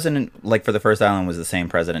thought the president, like for the first island, was the same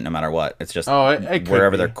president no matter what. It's just it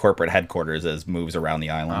wherever their corporate headquarters is moves around the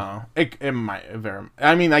island. It might very.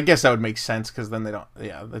 I mean, I guess that would make sense because then they don't.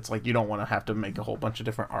 Yeah, it's like you don't want to have to make a whole bunch of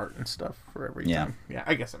different art and stuff for every time. Yeah,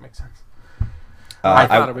 I guess that makes sense.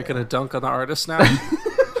 Are we gonna dunk on the artist now?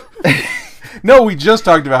 No, we just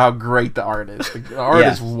talked about how great the art is. The art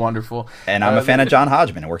is wonderful, and I'm a fan of John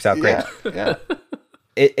Hodgman. It works out great. Yeah.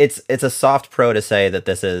 It's a soft pro to say that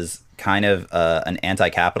this is kind of an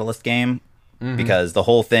anti-capitalist game because the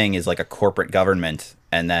whole thing is like a corporate government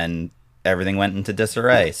and then everything went into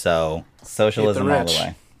disarray. So socialism all the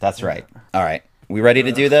way. That's right. All right. We ready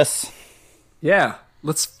to do this? Yeah.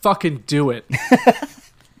 Let's fucking do it.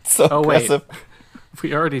 So aggressive. Wait.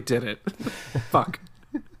 We already did it. Fuck.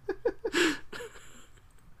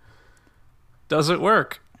 Does it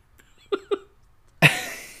work?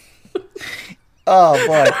 Oh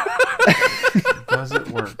boy. Does it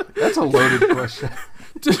work? That's a loaded question.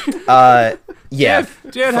 Yeah.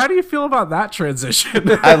 Dan, how do you feel about that transition?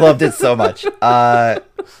 I loved it so much.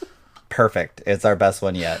 Perfect. It's our best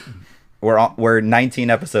one yet. We're 19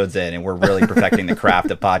 episodes in, and we're really perfecting the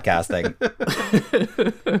craft of podcasting.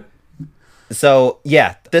 So,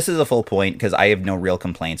 yeah, this is a full point because I have no real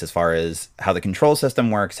complaints as far as how the control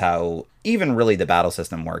system works, how even really the battle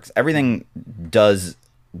system works. Everything does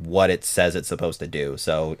what it says it's supposed to do,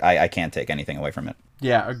 so I can't take anything away from it.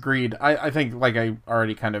 Yeah, agreed. I think, like I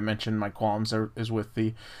already kind of mentioned, my qualms is with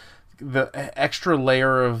the extra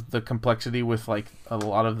layer of the complexity with, like, a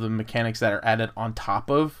lot of the mechanics that are added on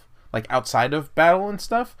top of, like, outside of battle and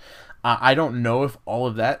stuff. I don't know if all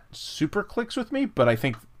of that super clicks with me, but I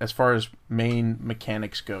think as far as main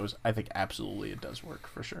mechanics goes, I think absolutely it does work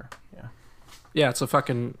for sure. Yeah. Yeah, it's a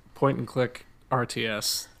fucking point and click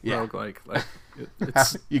RTS roguelike. Like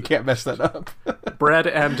it's you can't mess that up. bread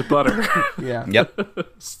and butter. Yeah. Yep.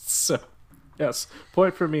 So, yes,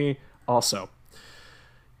 point for me also.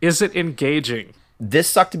 Is it engaging? This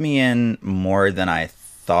sucked me in more than I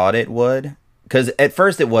thought it would. Because at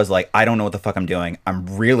first it was like, I don't know what the fuck I'm doing.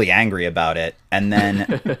 I'm really angry about it. And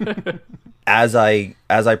then as I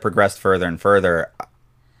progressed further and further,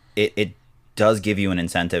 it does give you an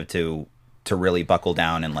incentive to really buckle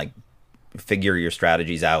down and like figure your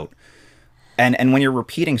strategies out. And when you're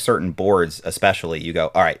repeating certain boards, especially, you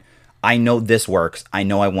go, all right, I know this works. I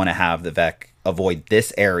know I want to have the Vec avoid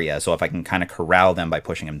this area. So if I can kind of corral them by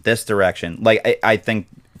pushing them this direction, like I think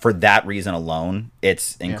for that reason alone,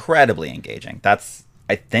 it's incredibly engaging. That's,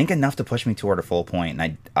 I think, enough to push me toward a full point.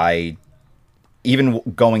 And I even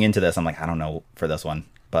going into this, I'm like, I don't know for this one,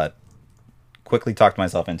 but quickly talked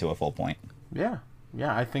myself into a full point. Yeah.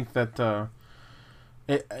 Yeah, I think that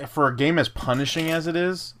for a game as punishing as it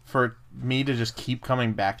is, for me to just keep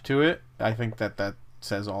coming back to it, I think that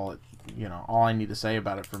says all all I need to say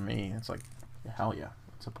about it for me. It's like, hell yeah,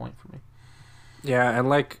 it's a point for me. Yeah, and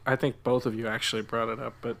like I think both of you actually brought it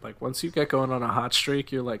up, but like once you get going on a hot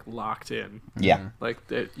streak, you're like locked in. Yeah. Like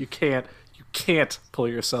you can't pull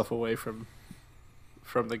yourself away from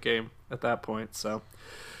the game at that point. So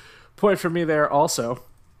point for me there also.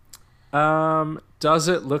 Does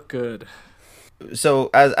it look good? So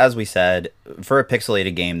as we said, for a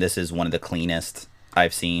pixelated game, this is one of the cleanest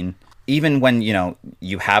I've seen. Even when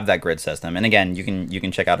you have that grid system, and again, you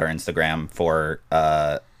can check out our Instagram for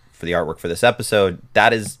the artwork for this episode.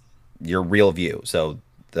 That is your real view. So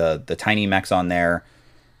the tiny mechs on there,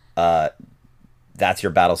 that's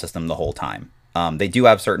your battle system the whole time. They do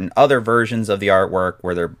have certain other versions of the artwork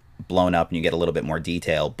where they're blown up and you get a little bit more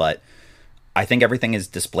detail, but I think everything is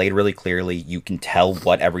displayed really clearly. You can tell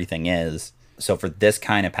what everything is. So for this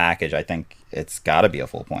kind of package, I think it's got to be a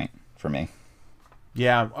full point for me.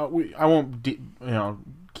 Yeah, I won't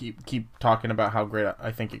keep talking about how great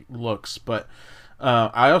I think it looks, but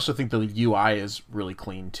I also think the UI is really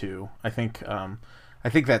clean too. I think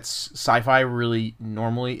that sci-fi really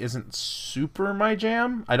normally isn't super my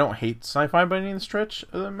jam. I don't hate sci-fi by any stretch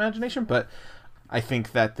of the imagination, but I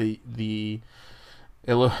think that the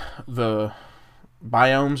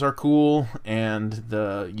biomes are cool and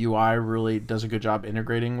the UI really does a good job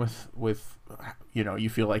integrating with you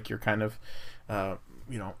feel like you're kind of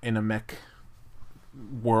in a mech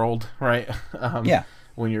world, right? Yeah.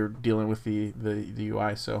 When you're dealing with the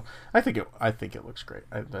UI, so I think it looks great.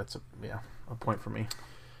 That's a point for me.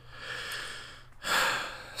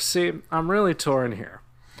 See, I'm really torn here.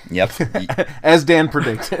 Yep. As Dan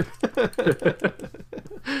predicted.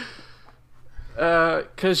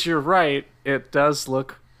 Because you're right, it does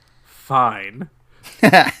look fine.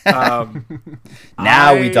 Now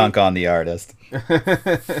we dunk on the artist.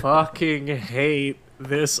 Fucking hate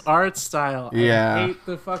this art style. Yeah. I hate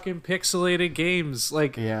the fucking pixelated games.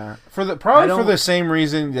 Like, yeah, for the same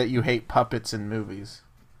reason that you hate puppets in movies.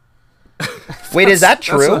 Wait, is that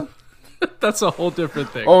true? That's a whole different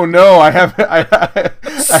thing. Oh no, I have.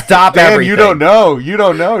 Stop Dan, everything. You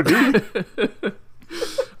don't know, dude.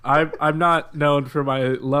 I'm not known for my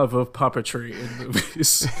love of puppetry in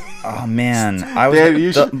movies. Oh man,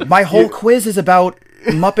 my whole quiz is about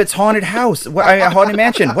Muppets Haunted House, Haunted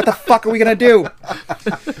Mansion. What the fuck are we gonna do?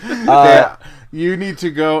 Yeah, you need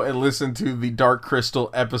to go and listen to the Dark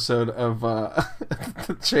Crystal episode of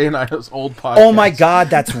Shay and I's old podcast. Oh my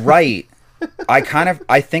god, that's right.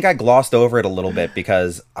 I think I glossed over it a little bit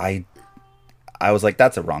because I was like,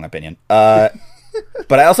 that's a wrong opinion.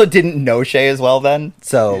 But I also didn't know Shay as well then,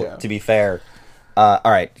 so to be fair. All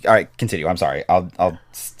right, continue. I'm sorry. I'll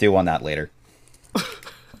stew on that later.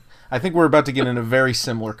 I think we're about to get in a very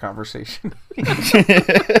similar conversation.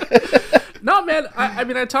 No, man. I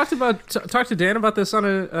mean, I talked to Dan about this on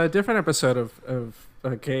a different episode of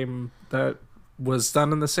a game that was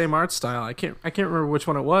done in the same art style. I can't remember which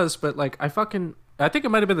one it was, but like I think it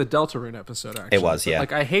might have been the Deltarune episode. Actually, it was. Yeah.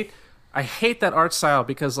 But, like I hate that art style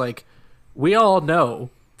because like we all know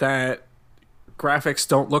that graphics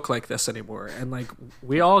don't look like this anymore, and like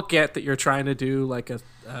we all get that you're trying to do like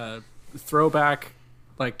a throwback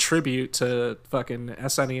like tribute to fucking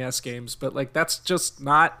SNES games, but like that's just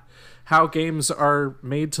not how games are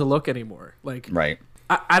made to look anymore. Like, right.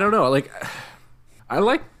 I don't know. Like, I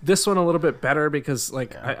like this one a little bit better because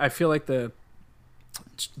like I feel like the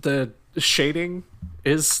shading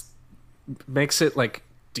makes it like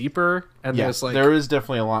deeper, and there's like there is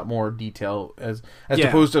definitely a lot more detail as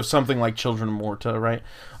opposed to something like Children of Morta, right?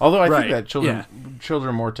 Although I think that Children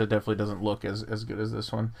of Morta definitely doesn't look as good as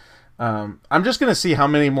this one. I'm just gonna see how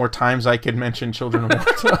many more times I can mention Children of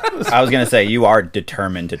Morta. I was gonna say you are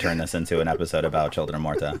determined to turn this into an episode about Children of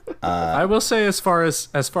Morta. I will say, as far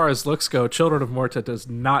as looks go, Children of Morta does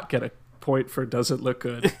not get a point for doesn't look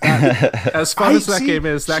good. As fun as that game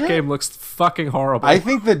is, that game looks fucking horrible. I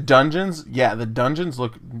think the dungeons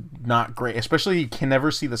look not great. Especially you can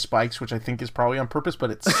never see the spikes, which I think is probably on purpose,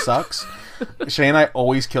 but it sucks. Shay and I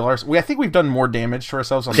always kill ourselves. I think we've done more damage to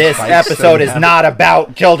ourselves on this the spikes. This episode is not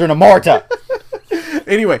about Children of Morta.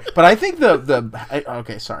 Anyway, but I think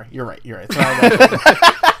okay, sorry, you're right. It's not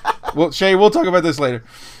about well, Shay, we'll talk about this later.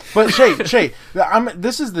 But Shay,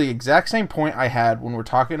 this is the exact same point I had when we're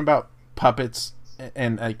talking about puppets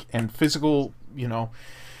and physical,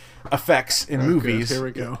 effects in movies. Good. Here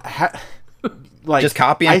we go. Just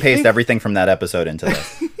copy and paste everything from that episode into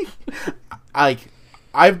this.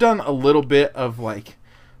 I've done a little bit of like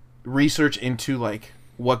research into like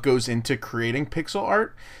what goes into creating pixel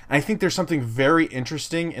art, and I think there's something very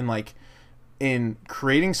interesting in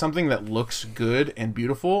creating something that looks good and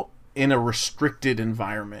beautiful in a restricted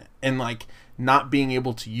environment, and like not being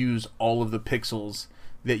able to use all of the pixels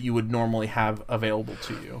that you would normally have available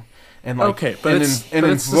to you. And like, okay, but it's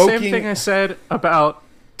the same thing I said about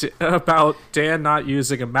Dan not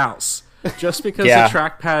using a mouse. Just because the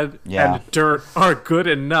trackpad and dirt are good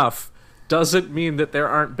enough doesn't mean that there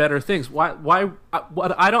aren't better things. Why?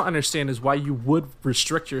 What I don't understand is why you would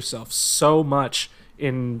restrict yourself so much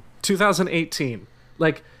in 2018.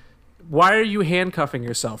 Like, why are you handcuffing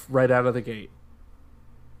yourself right out of the gate?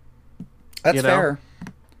 That's fair.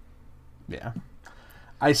 Yeah.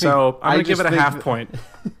 I'm going to give it a half point,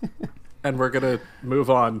 and we're going to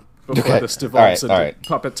move on before this devolves into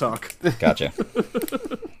puppet talk. Gotcha.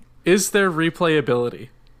 Is there replayability?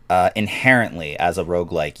 Inherently, as a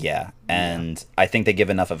roguelike, yeah. And I think they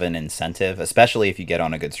give enough of an incentive, especially if you get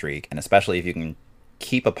on a good streak, and especially if you can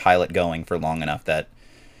keep a pilot going for long enough that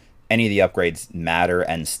any of the upgrades matter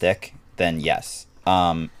and stick, then yes.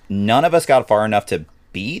 None of us got far enough to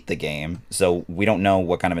beat the game, so we don't know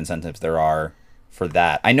what kind of incentives there are for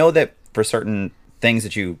that. I know that for certain things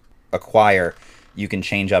that you acquire, you can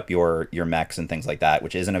change up your mechs and things like that,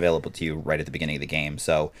 which isn't available to you right at the beginning of the game.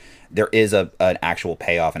 So there is an actual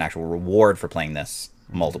payoff, an actual reward for playing this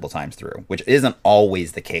multiple times through, which isn't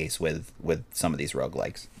always the case with some of these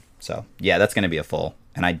roguelikes. So yeah, that's going to be a full,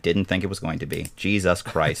 and I didn't think it was going to be. Jesus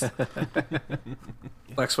Christ.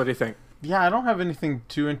 Lex, what do you think? Yeah, I don't have anything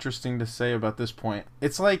too interesting to say about this point.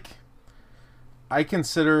 It's like I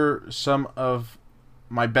consider some of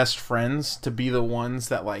my best friends to be the ones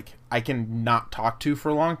that like I can not talk to for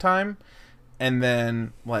a long time, and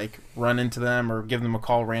then like run into them or give them a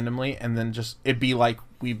call randomly, and then just it'd be like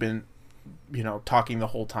we've been talking the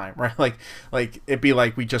whole time, right? Like it'd be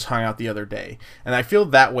like we just hung out the other day. And I feel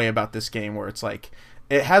that way about this game, where it's like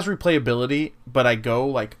it has replayability, but I go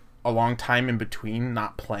like a long time in between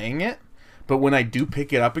not playing it, but when I do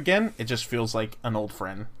pick it up again, it just feels like an old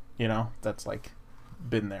friend, that's like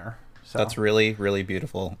been there. So. That's really, really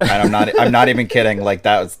beautiful. And I'm not even kidding. Like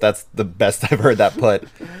that's the best I've heard that put.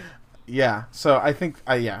 Yeah. So I think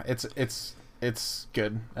it's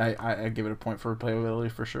good. I give it a point for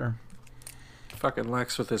replayability for sure. Fucking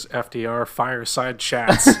Lex with his FDR fireside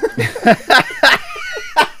chats.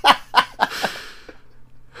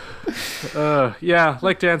 Yeah,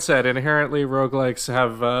 like Dan said, inherently roguelikes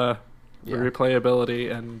have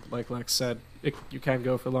replayability, and like Lex said, you can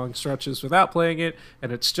go for long stretches without playing it,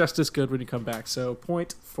 and it's just as good when you come back. So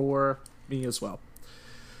point for me as well.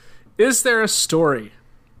 Is there a story?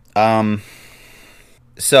 So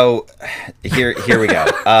here we go.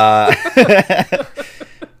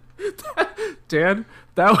 Dan,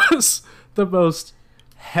 that was the most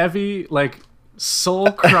heavy, like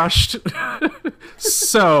soul crushed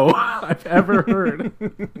so I've ever heard.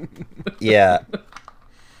 Yeah.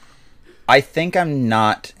 I think I'm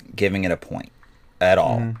not giving it a point at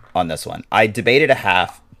all on this one. I debated a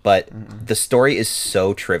half, but the story is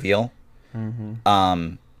so trivial.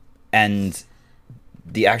 And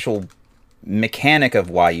the actual mechanic of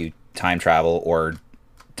why you time travel or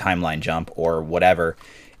timeline jump or whatever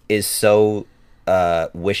is so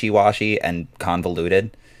wishy-washy and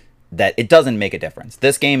convoluted that it doesn't make a difference.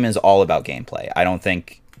 This game is all about gameplay. I don't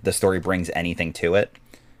think the story brings anything to it,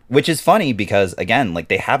 which is funny because, again, like,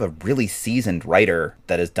 they have a really seasoned writer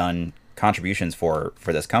that has done contributions for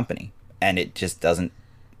this company, and it just doesn't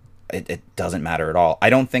it doesn't matter at all. I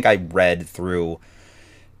don't think I read through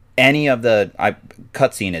any of the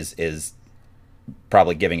cutscene is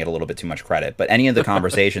probably giving it a little bit too much credit, but any of the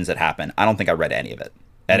conversations that happen, I don't think I read any of it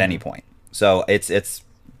at any point. So it's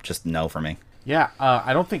just no for me. Yeah,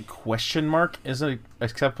 I don't think question mark is an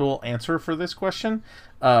acceptable answer for this question,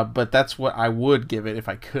 but that's what I would give it if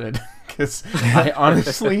I could, because I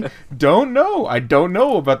honestly don't know. I don't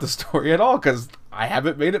know about the story at all, because I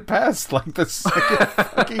haven't made it past like the second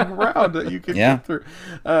fucking round that you can get through.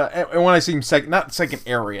 And when I say not second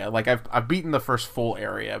area, like I've beaten the first full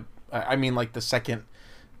area. I mean like the second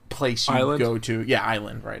place you go to. Yeah,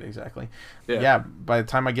 island, right, exactly. Yeah, by the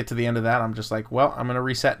time I get to the end of that, I'm just like, well, I'm gonna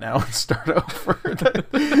reset now and start over.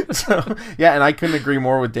 So yeah, and I couldn't agree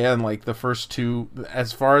more with Dan. Like the first two,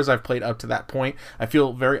 as far as I've played up to that point, I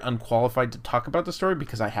feel very unqualified to talk about the story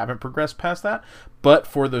because I haven't progressed past that. But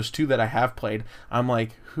for those two that I have played, I'm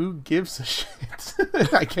like, who gives a shit?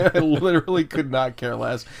 I literally could not care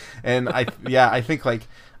less. And I think like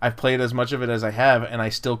I've played as much of it as I have, and I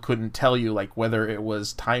still couldn't tell you like whether it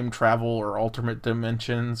was time travel or alternate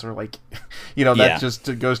dimensions or like, you know, that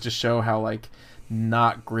just goes to show how like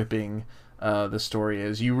not gripping the story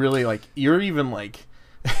is. You really like, you're even like,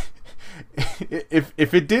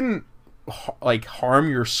 if it didn't like harm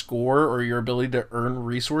your score or your ability to earn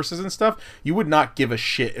resources and stuff, you would not give a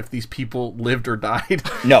shit if these people lived or died.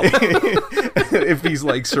 No. If these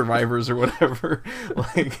like survivors or whatever,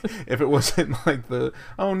 like if it wasn't like the,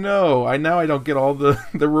 oh no, I don't get all the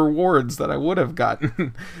rewards that I would have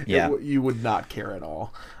gotten, you would not care at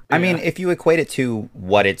all. I mean, if you equate it to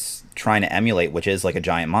what it's trying to emulate, which is like a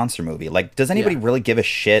giant monster movie, like, does anybody really give a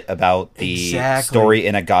shit about the story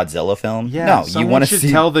in a Godzilla film? Yeah, no, you want to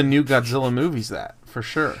tell the new Godzilla movies that for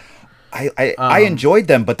sure. I enjoyed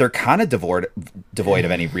them, but they're kind of devoid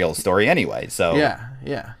of any real story anyway. So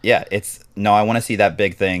yeah. It's I want to see that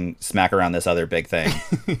big thing smack around this other big thing,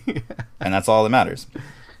 and that's all that matters.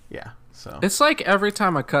 Yeah. So it's like every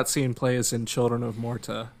time a cutscene plays in Children of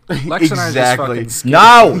Morta, Lex and I just fucking skip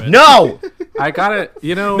No! I got it.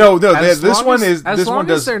 You know, no. This one does. As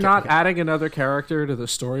long as they're not adding another character to the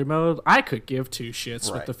story mode, I could give two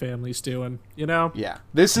shits what the family's doing. You know? Yeah.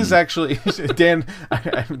 This is actually Dan.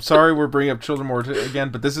 I'm sorry we're bringing up Children of Morta again,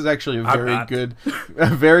 but this is actually a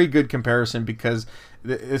very good comparison because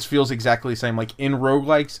this feels exactly the same. Like in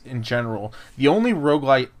roguelikes in general, the only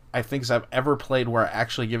roguelike I think I've ever played where I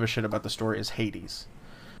actually give a shit about the story is Hades.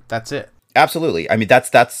 That's it. Absolutely. I mean,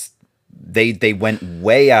 that's they went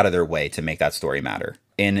way out of their way to make that story matter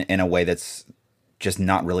in a way that's just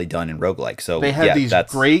not really done in roguelike. So they had these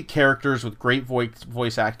great characters with great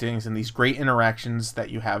voice actings and these great interactions that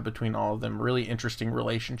you have between all of them. Really interesting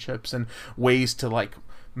relationships and ways to like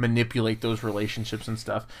manipulate those relationships and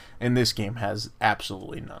stuff. And this game has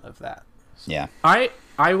absolutely none of that. So. Yeah. I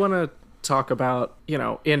want to talk about, you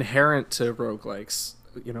know, inherent to roguelikes,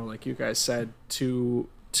 you know, like you guys said, to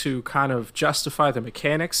kind of justify the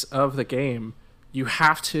mechanics of the game, you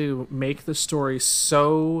have to make the story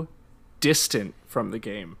so distant from the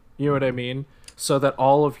game. You know what I mean? So that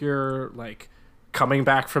all of your like coming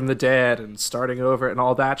back from the dead and starting over and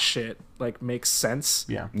all that shit like makes sense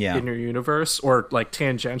in your universe, or like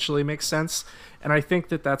tangentially makes sense. And I think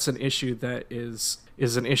that that's an issue that is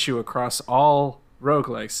an issue across all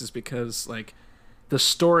roguelikes, is because like the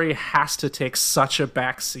story has to take such a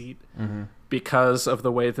backseat because of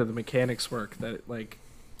the way that the mechanics work, that like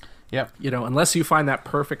you know, unless you find that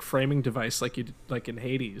perfect framing device like you did, like in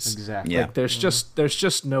Hades, exactly, like there's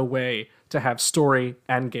just no way to have story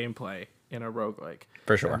and gameplay in a roguelike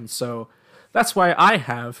for sure. And so that's why I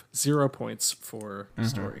have 0 points for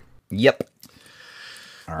story. Yep.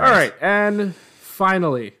 All right, and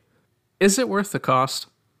finally, is it worth the cost?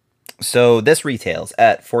 So this retails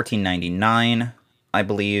at $14.99, I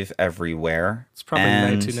believe, everywhere. It's probably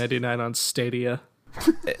 $19.99 on Stadia.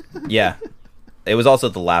 Yeah. It was also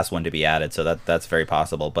the last one to be added, so that's very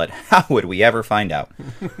possible. But how would we ever find out?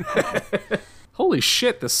 Holy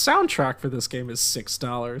shit, the soundtrack for this game is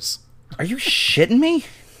 $6. Are you shitting me?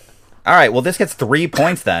 All right, well, this gets 3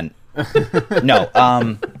 points then. No,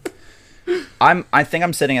 I think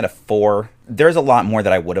I'm sitting at a 4. There's a lot more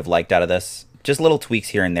that I would have liked out of this. Just little tweaks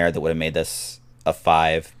here and there that would have made this a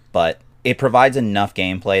 5, but it provides enough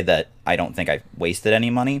gameplay that I don't think I wasted any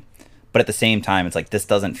money. But at the same time, it's like this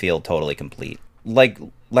doesn't feel totally complete. Like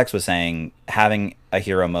Lex was saying, having a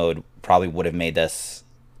hero mode probably would have made this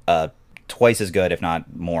twice as good, if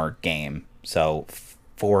not more, game. So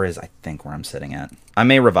 4 is, I think, where I'm sitting at. I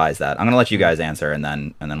may revise that. I'm gonna let you guys answer, and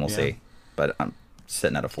then we'll see. But I'm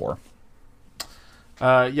sitting at a 4.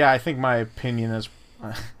 Yeah, I think my opinion is,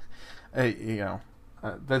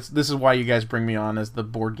 this is why you guys bring me on as the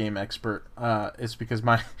board game expert. It's because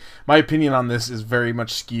my opinion on this is very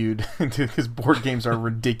much skewed because board games are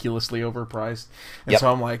ridiculously overpriced, and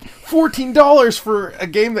so I'm like, $14 for a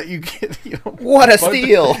game that you get. What a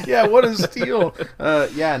steal! Yeah, what a steal!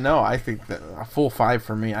 I think that a full 5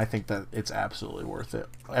 for me. I think that it's absolutely worth it.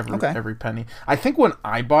 Every penny. I think when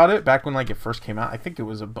I bought it back when it first came out, I think it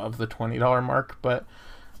was above the $20 mark, but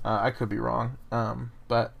I could be wrong.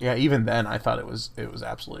 But yeah, even then, I thought it was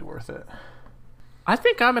absolutely worth it. I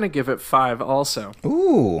think I'm gonna give it 5 also.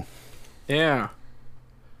 Ooh. Yeah.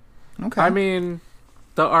 Okay. I mean,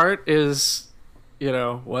 the art is,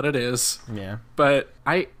 what it is. Yeah. But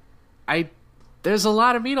I there's a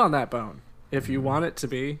lot of meat on that bone if you want it to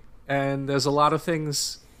be, and there's a lot of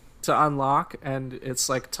things to unlock, and it's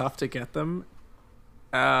like tough to get them.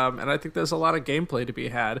 And I think there's a lot of gameplay to be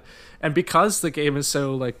had, and because the game is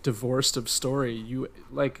so like divorced of story, you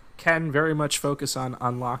like can very much focus on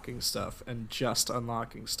unlocking stuff and just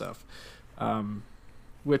unlocking stuff,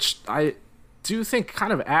 which I do think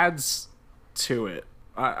kind of adds to it.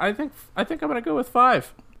 I think I'm gonna go with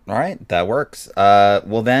 5. All right, that works.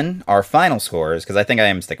 Well then, our final scores, because I think I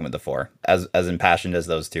am sticking with the 4, as impassioned as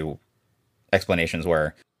those two explanations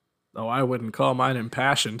were. Oh, I wouldn't call mine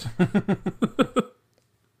impassioned.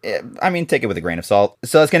 I mean, take it with a grain of salt.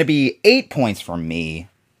 So it's going to be 8 points from me,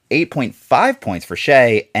 8.5 points for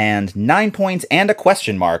Shay, and 9 points and a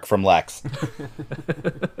question mark from Lex.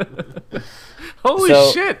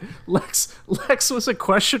 Holy shit! Lex was a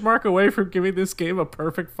question mark away from giving this game a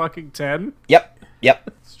perfect fucking 10. Yep.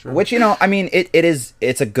 Which, I mean,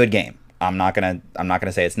 it's a good game. I'm not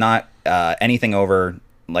gonna say it's not. Anything over,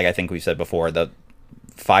 like I think we said before, the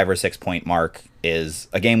 5 or 6 point mark is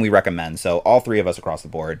a game we recommend. So all 3 of us across the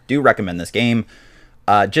board do recommend this game.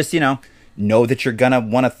 Just, know that you're gonna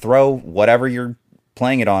want to throw whatever you're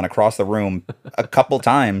playing it on across the room a couple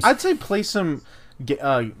times. I'd say play some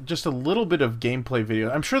just a little bit of gameplay video.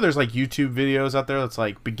 I'm sure there's like YouTube videos out there that's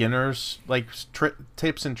like beginners, like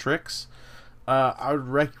tips and tricks. I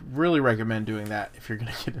would really recommend doing that if you're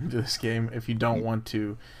gonna get into this game. If you don't want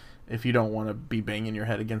to be banging your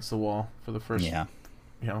head against the wall for the first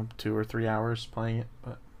 2 or 3 hours playing it.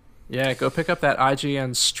 But yeah, go pick up that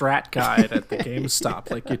IGN Strat guide at the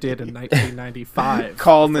GameStop like you did in 1995.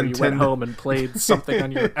 Call Nintendo. You went Nintendo. home and played something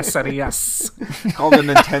on your SNES. Call the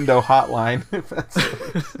Nintendo hotline. If that's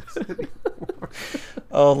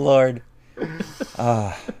Oh Lord.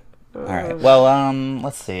 All right. Well,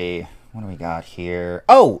 let's see. What do we got here?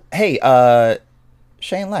 Oh, hey,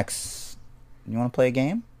 Shay and Lex, you want to play a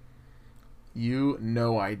game?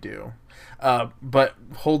 I do. But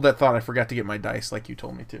hold that thought. I forgot to get my dice like you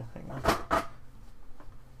told me to. Hang on.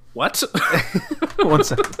 What? 1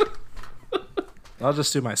 second. I'll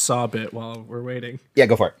just do my saw bit while we're waiting. Yeah,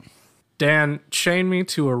 go for it. Dan, chain me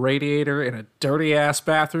to a radiator in a dirty-ass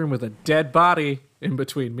bathroom with a dead body in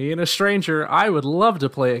between me and a stranger. I would love to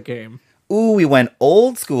play a game. Ooh, we went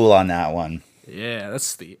old school on that one. Yeah,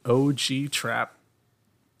 that's the OG trap.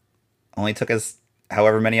 Only took us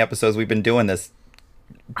however many episodes we've been doing this.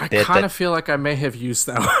 I kind of feel like I may have used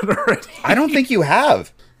that one already. I don't think you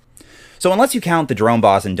have. So unless you count the drone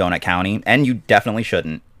boss in Donut County, and you definitely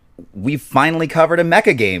shouldn't, we've finally covered a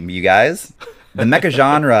mecha game, you guys. The mecha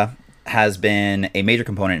genre has been a major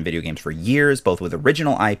component in video games for years, both with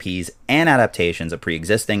original IPs and adaptations of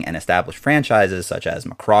pre-existing and established franchises such as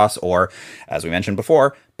Macross or, as we mentioned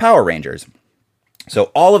before, Power Rangers. So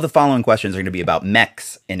all of the following questions are going to be about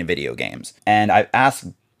mechs in video games. And I've asked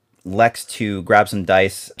Lex to grab some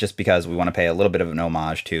dice just because we want to pay a little bit of an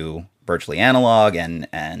homage to Virtually Analog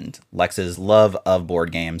and Lex's love of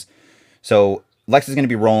board games. So Lex is going to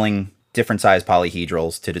be rolling different size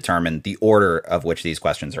polyhedrals to determine the order of which these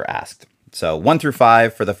questions are asked. So 1 through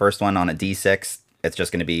 5 for the first one on a D6. It's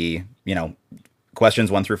just going to be,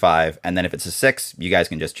 questions 1 through 5. And then if it's a 6, you guys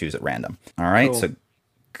can just choose at random. All right. Cool. So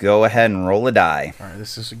go ahead and roll a die. All right.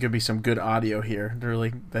 This is going to be some good audio here.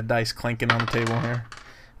 Really, that dice clanking on the table here.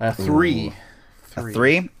 3. A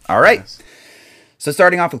 3. All right. Yes. So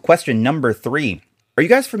starting off with question number 3. Are you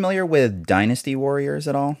guys familiar with Dynasty Warriors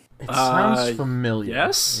at all? It sounds familiar.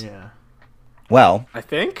 Yes. Yeah. Well, I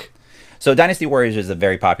think. so Dynasty Warriors is a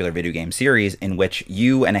very popular video game series in which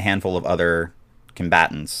you and a handful of other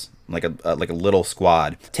combatants, like a little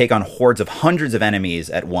squad, take on hordes of hundreds of enemies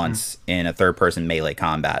at once in a third-person melee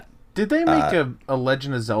combat. Did they make a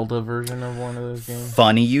Legend of Zelda version of one of those games?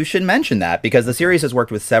 Funny you should mention that, because the series has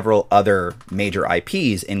worked with several other major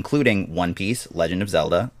IPs, including One Piece, Legend of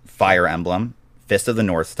Zelda, Fire Emblem, Fist of the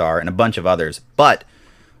North Star, and a bunch of others. But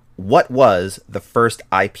what was the first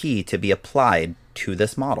IP to be applied to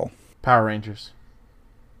this model? Power Rangers.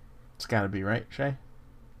 It's got to be, right, Shay?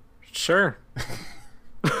 Sure.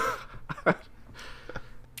 I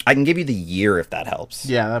can give you the year if that helps.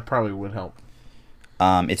 Yeah, that probably would help.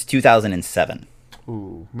 It's 2007.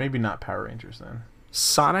 Ooh, maybe not Power Rangers then.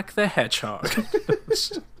 Sonic the Hedgehog.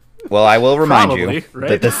 Well, I will remind you Probably,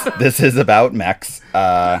 right? that this is about mechs.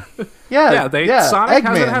 Yeah, Sonic hasn't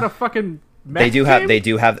Eggman. had a fucking mech They game?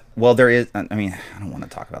 do have. Well, there is. I mean, I don't want to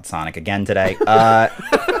talk about Sonic again today.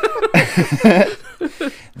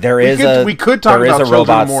 We could talk there is about a robot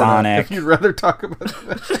Children of Morta, Sonic. if you'd rather talk about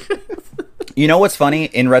that. You know what's funny?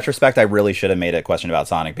 In retrospect, I really should have made a question about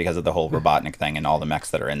Sonic because of the whole Robotnik thing and all the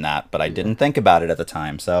mechs that are in that, but I didn't think about it at the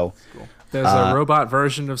time. So There's a robot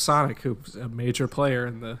version of Sonic who's a major player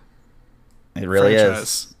in the it really franchise.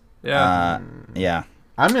 is. Yeah. Yeah.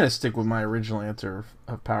 I'm going to stick with my original answer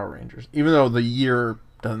of Power Rangers, even though the year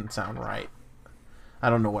doesn't sound right. I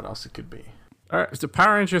don't know what else it could be. All right. The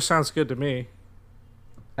Power Rangers sounds good to me.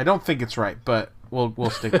 I don't think it's right, but we'll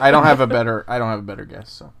stick. I don't have a better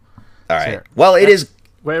guess. So All Let's right. hear it. Well, it is.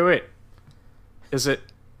 Wait. Is it?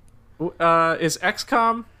 Is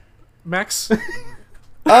XCOM mechs?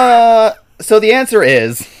 So the answer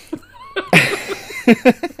is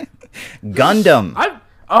Gundam.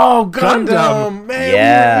 Oh, Gundam. Gundam! Man,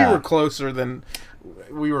 Yeah. we were closer than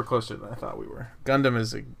I thought we were. Gundam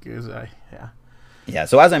is yeah. Yeah,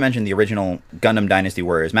 so as I mentioned, the original Gundam Dynasty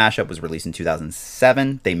Warriors mashup was released in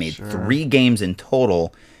 2007. They made 3 games in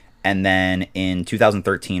total, and then in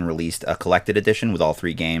 2013 released a collected edition with all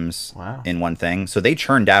 3 games in one thing. So they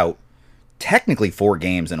churned out technically 4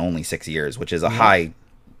 games in only 6 years, which is a high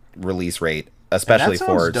release rate, especially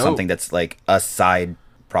for dope. something that's like a side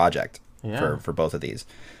project for both of these.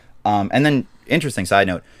 And then, interesting side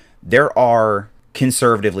note, there are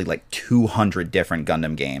conservatively like 200 different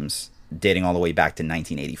Gundam games dating all the way back to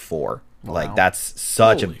 1984. Wow. Like, that's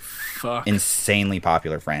such Holy a fuck. insanely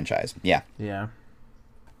popular franchise. Yeah. Yeah.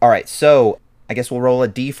 All right, so I guess we'll roll a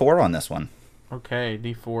D4 on this one. Okay,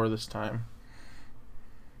 D4 this time.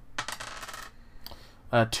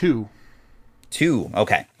 2. 2.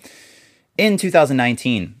 Okay. In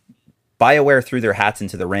 2019, BioWare threw their hats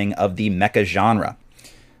into the ring of the mecha genre.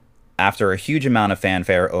 After a huge amount of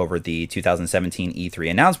fanfare over the 2017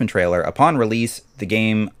 E3 announcement trailer, upon release, the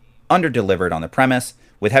game underdelivered on the premise,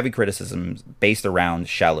 with heavy criticisms based around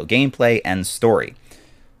shallow gameplay and story.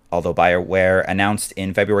 Although BioWare announced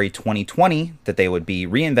in February 2020 that they would be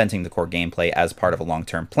reinventing the core gameplay as part of a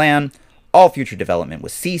long-term plan, all future development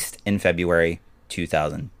was ceased in February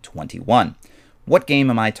 2021. What game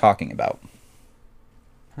am I talking about?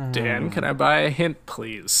 Dan, can I buy a hint,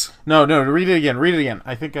 please? No, read it again.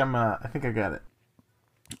 I think I got it.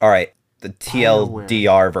 All right. The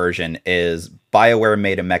TLDR version is BioWare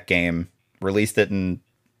made a mech game, released it in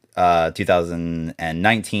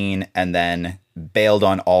 2019, and then bailed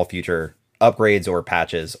on all future upgrades or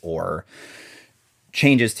patches or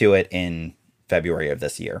changes to it in February of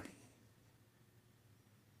this year.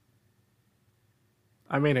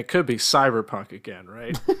 I mean, it could be Cyberpunk again,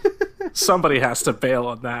 right? Somebody has to bail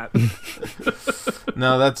on that.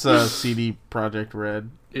 No, that's CD Projekt Red.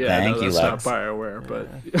 Yeah, Thank no, you, that's not Lex. BioWare, but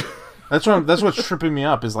That's what's tripping me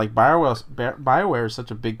up is like BioWare is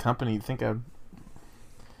such a big company. You'd think I'd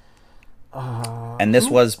And this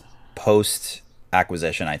was post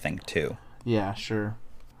acquisition, I think, too. yeah, sure.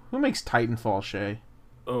 Who makes Titanfall, Shay?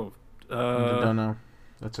 oh, Don't know.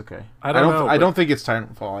 That's okay. I don't know, I but- don't think it's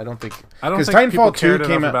Titanfall. I don't think I don't think Titanfall people 2 cared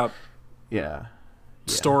came enough out. about Yeah.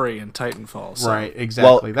 story in Titanfall. So. Right.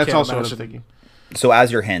 Exactly. That's can't also what I'm imagine- thinking. So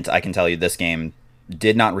as your hint, I can tell you this game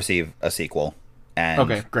did not receive a sequel. And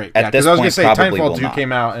Okay, great. At Yeah, this because I was point, gonna say probably will Titanfall 2 not.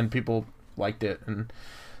 came out and people liked it, and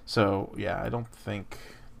so yeah, I don't think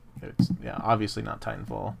it's obviously not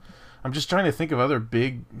Titanfall. I'm just trying to think of other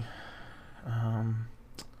big.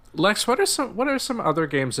 Lex, what are some other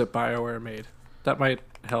games that BioWare made that might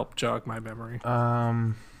help jog my memory?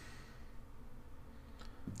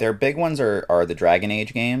 Their big ones are the Dragon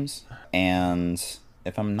Age games, and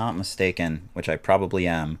if I'm not mistaken, which I probably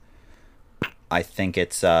am, I think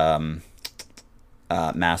it's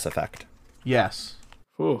Mass Effect. Yes.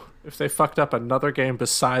 Ooh, if they fucked up another game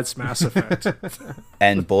besides Mass Effect,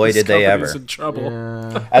 And boy, this did they company's ever. in trouble.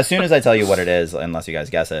 Yeah. As soon as I tell you what it is, unless you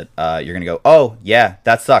guys guess it, you're going to go, oh, yeah,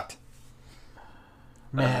 that sucked.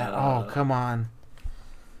 Man, oh, come on.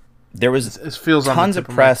 There was It feels on the tons tip of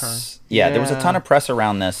my press. tongue. Yeah, there was a Yeah. ton of press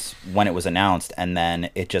around this when it was announced, and then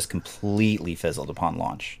it just completely fizzled upon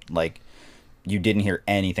launch. Like, you didn't hear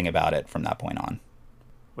anything about it from that point on.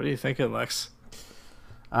 What are you thinking, Lex?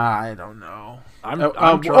 I don't know. I'm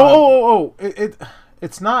drawn.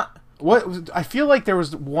 It's not. What I feel like there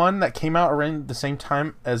was one that came out around the same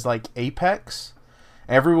time as like Apex.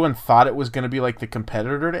 Everyone thought it was going to be like the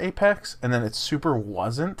competitor to Apex, and then it super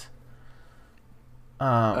wasn't.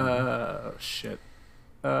 Shit.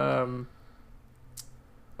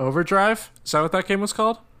 Overdrive? Is that what that game was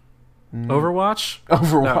called? Overwatch?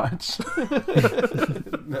 Overwatch.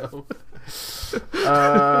 No.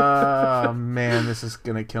 Man, this is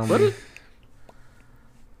gonna kill me.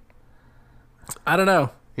 I don't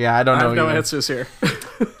know. Yeah, I don't I know. have no either. answers here.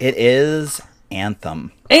 It is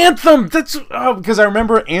Anthem. Anthem. That's because I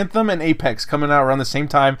remember Anthem and Apex coming out around the same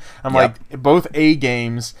time. I'm Yep. like both A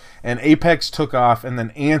games, and Apex took off, and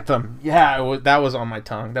then Anthem. Yeah, that was on my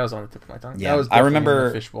tongue. That was on the tip of my tongue. Yeah, that was I definitely remember-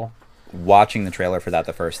 in the fishbowl. Watching the trailer for that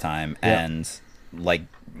the first time, Yeah. and like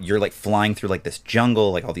you're like flying through like this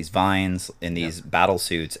jungle, like all these vines in these battle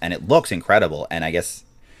suits, and it looks incredible. And I guess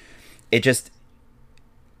it just,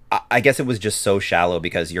 I guess it was just so shallow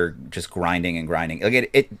because you're just grinding and grinding. Like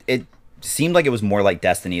it seemed like it was more like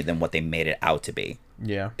Destiny than what they made it out to be.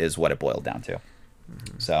 Yeah. Is what it boiled down to.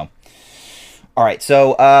 So, all right,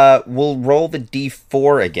 so we'll roll the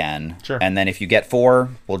D4 again, Sure. and then if you get 4,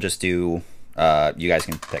 we'll just do. You guys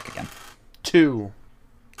can pick again. 2.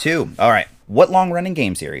 2. All right. What long-running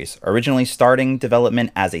game series, originally starting development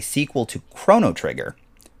as a sequel to Chrono Trigger,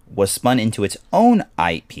 was spun into its own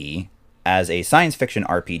IP as a science fiction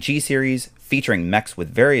RPG series featuring mechs with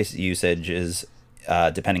various usages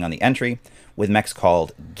depending on the entry, with mechs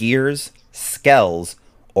called Gears, Skells,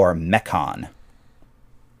 or Mechon?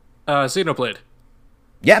 Xenoblade.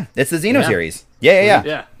 Yeah, it's the Xeno Yeah. series. Yeah.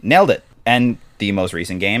 Yeah. Nailed it. And the most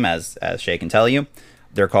recent game, as Shay can tell you,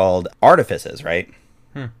 they're called Artifices, right?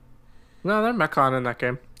 No, they're Mechon in that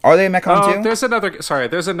game. Are they Mechon too? There's another. Sorry,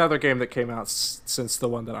 there's another game that came out since the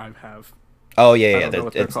one that I have. Oh, yeah. don't know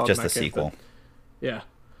what they're It's called just in a that game, sequel. Yeah.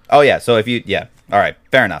 Oh, yeah. So if you... Yeah. All right.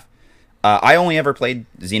 Fair enough. I only ever played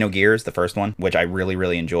Xenogears, the first one, which I really,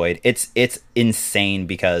 really enjoyed. It's insane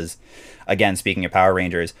because, again, speaking of Power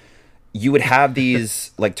Rangers, you would have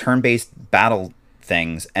these like turn-based battle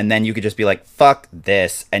things, and then you could just be like, fuck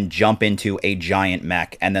this, and jump into a giant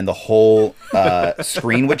mech, and then the whole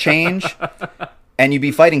screen would change, and you'd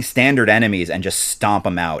be fighting standard enemies and just stomp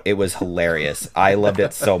them out. It was hilarious. I loved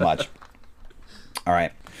it so much. All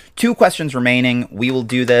right. 2 questions remaining. We will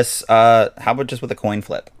do this, how about just with a coin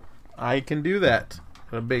flip? I can do that.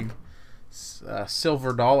 A big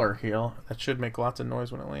silver dollar here. That should make lots of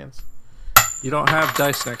noise when it lands. You don't have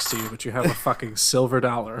dice next to you, but you have a fucking silver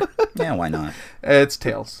dollar. Yeah, why not? It's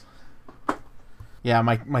tails. Yeah,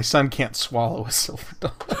 my son can't swallow a silver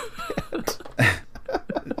dollar.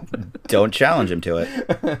 Don't challenge him to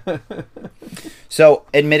it. So,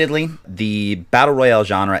 admittedly, the Battle Royale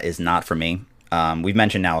genre is not for me. We've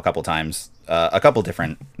mentioned now a couple times, a couple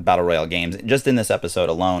different Battle Royale games, just in this episode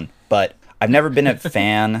alone. But I've never been a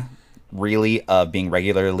fan, really, of being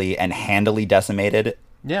regularly and handily decimated.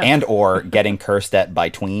 Yeah. And or getting cursed at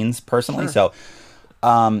by tweens, personally. Sure.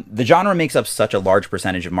 So, the genre makes up such a large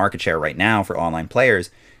percentage of market share right now for online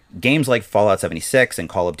players. Games like Fallout 76 and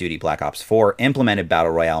Call of Duty Black Ops 4 implemented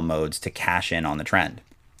Battle Royale modes to cash in on the trend.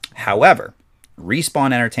 However,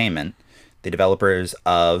 Respawn Entertainment, the developers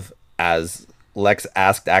of, as Lex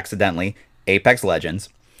asked accidentally, Apex Legends,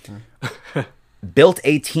 built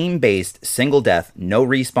a team-based single death, no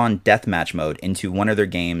respawn deathmatch mode into one of their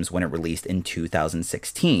games when it released in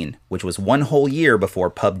 2016, which was one whole year before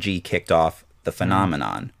PUBG kicked off the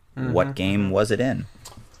phenomenon. What game was it in?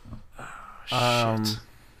 Shit.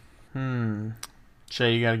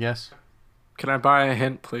 Shay, you got a guess? Can I buy a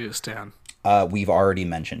hint, please, Dan? We've already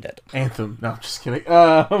mentioned it. Anthem. No, just kidding.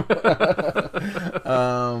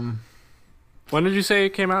 When did you say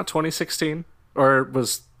it came out? 2016? Or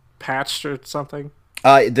was patched or something?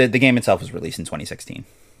 The game itself was released in 2016.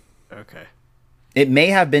 Okay. It may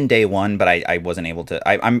have been day one, but I wasn't able to.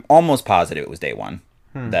 I'm almost positive it was day one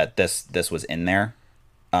that this was in there,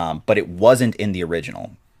 but it wasn't in the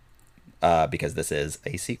original because this is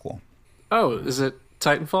a sequel. Oh, is it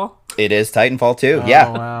Titanfall? It is Titanfall 2. Oh, Yeah.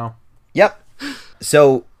 wow. Yep.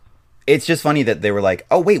 So It's just funny that they were like,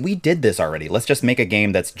 oh, wait, we did this already. Let's just make a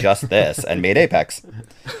game that's just this, and made Apex.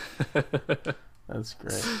 That's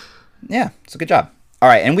great. Yeah, it's a good job. All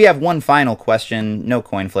right, and we have one final question. No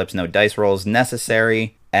coin flips, no dice rolls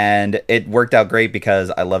necessary. And it worked out great because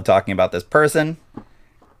I love talking about this person.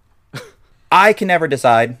 I can never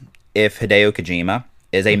decide if Hideo Kojima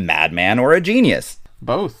is a madman or a genius.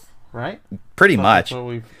 Both, right? Pretty much. That's what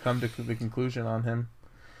we've come to the conclusion on him.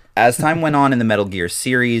 As time went on in the Metal Gear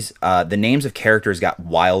series, the names of characters got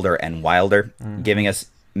wilder and wilder, giving us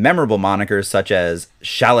memorable monikers such as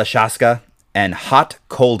Shalashaska and Hot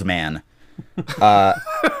Cold Man.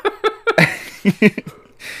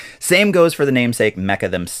 Same goes for the namesake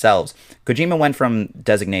mecha themselves. Kojima went from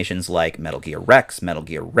designations like Metal Gear Rex, Metal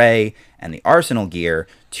Gear Ray, and the Arsenal Gear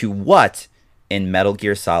to what in Metal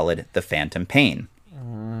Gear Solid: The Phantom Pain?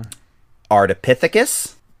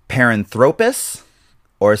 Ardipithecus, Paranthropus,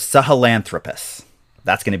 or Sahelanthropus?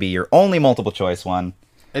 That's going to be your only multiple choice one.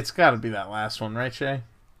 It's got to be that last one, right, Shay?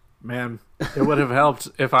 Man, it would have helped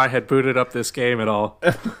if I had booted up this game at all.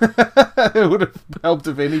 It would have helped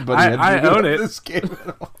if anybody had booted up this game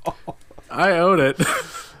at all. I own it.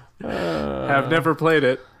 Have never played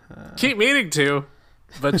it. Keep meaning to,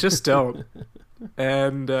 but just don't.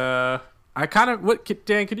 And I kind of...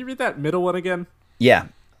 Dan, can you read that middle one again? Yeah,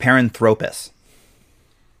 Paranthropus.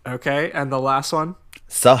 Okay, and the last one?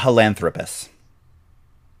 Sahelanthropus.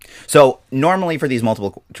 So, normally for these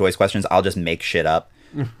multiple choice questions, I'll just make shit up.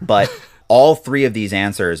 But all three of these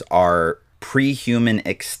answers are pre-human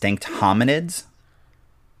extinct hominids.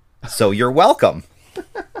 So you're welcome.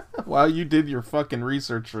 Wow, you did your fucking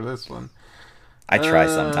research for this one. I try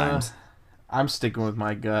sometimes. I'm sticking with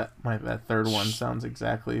my gut. That third one sounds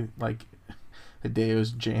exactly like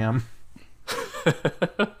Hideo's jam.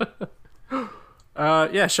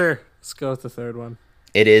 Yeah, sure. Let's go with the third one.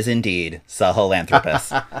 It is indeed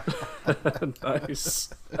Sahelanthropus. Nice.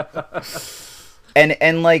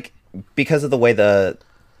 And like, because of the way the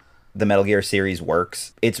Metal Gear series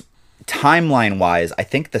works, it's timeline wise, I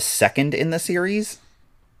think the second in the series.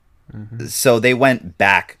 So they went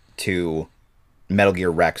back to Metal Gear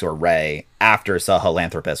Rex or Ray after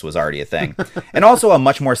Sahelanthropus was already a thing. And also a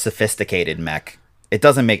much more sophisticated mech. It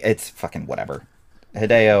doesn't make... It's fucking whatever.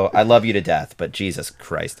 Hideo, I love you to death, but Jesus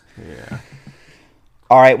Christ. Yeah.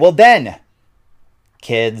 All right, well then,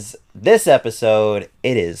 kids, this episode,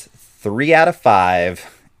 it is 3 out of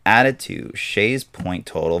 5 added to Shay's point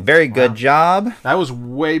total. Very good job. That was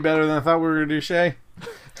way better than I thought we were going to do, Shay.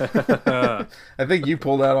 I think you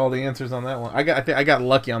pulled out all the answers on that one. I got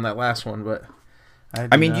lucky on that last one, but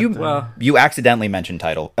I mean, you accidentally mentioned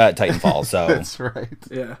Titanfall, so that's right.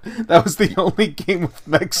 Yeah, that was the only game with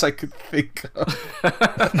mechs I could think of.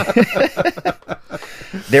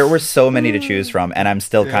 There were so many to choose from, and I'm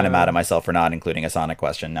still kind of mad at myself for not including a Sonic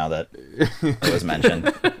question now that it was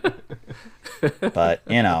mentioned. But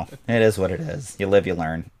you know, it is what it is. You live, you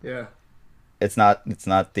learn. Yeah. It's not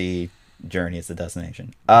the journey, it's the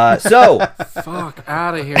destination. So fuck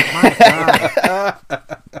out of here. My God.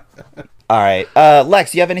 All right,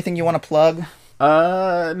 Lex, you have anything you want to plug?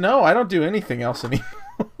 No, I don't do anything else anymore.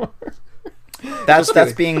 That's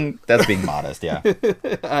being modest, yeah.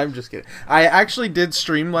 I'm just kidding. I actually did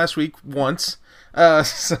stream last week once.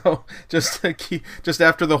 So just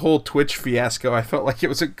after the whole Twitch fiasco, I felt like it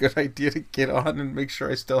was a good idea to get on and make sure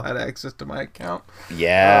I still had access to my account.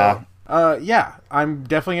 Yeah. Yeah, I'm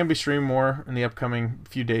definitely gonna be streaming more in the upcoming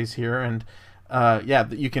few days here, and yeah,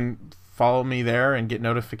 you can follow me there and get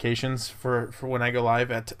notifications for when I go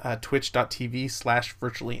live at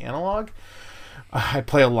twitch.tv/virtuallyanalog. I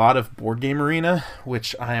play a lot of Board Game Arena,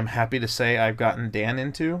 which I am happy to say I've gotten Dan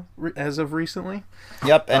into as of recently.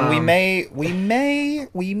 Yep, and we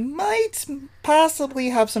might possibly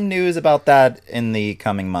have some news about that in the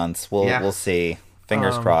coming months. We'll see.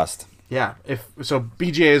 Fingers crossed. Yeah,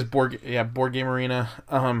 BGA is Board Game Arena,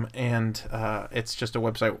 and it's just a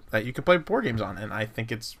website that you can play board games on, and I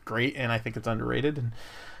think it's great, and I think it's underrated. And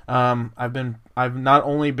I've not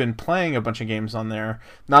only been playing a bunch of games on there,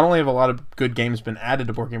 not only have a lot of good games been added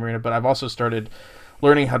to Board Game Arena, but I've also started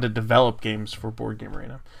learning how to develop games for Board Game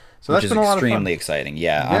Arena. So that's been a lot of fun. Extremely exciting.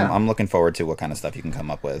 Yeah. I'm looking forward to what kind of stuff you can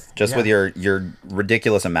come up with. Just with your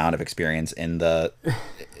ridiculous amount of experience in the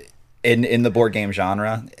in the board game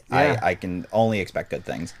genre, I can only expect good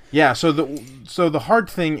things. Yeah, so the hard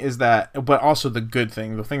thing is that, but also the good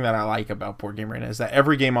thing, the thing that I like about Board Game Arena is that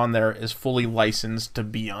every game on there is fully licensed to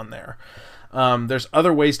be on there. There's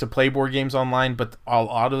other ways to play board games online, but a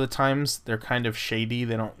lot of the times they're kind of shady.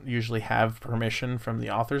 They don't usually have permission from the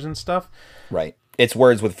authors and stuff. Right. it's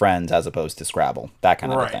Words with Friends as opposed to Scrabble, that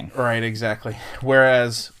kind of a thing. Right, exactly.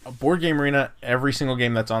 Whereas a Board Game Arena, every single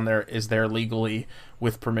game that's on there is there legally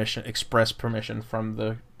with permission, express permission from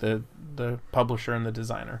the publisher and the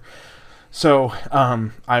designer. So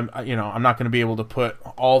I'm not going to be able to put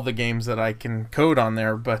all the games that I can code on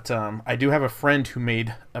there, but I do have a friend who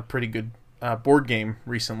made a pretty good board game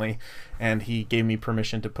recently, and he gave me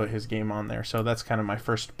permission to put his game on there. So that's kind of my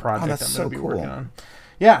first project I'm going to be working on.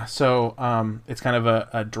 Yeah, so it's kind of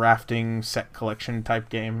a drafting set collection type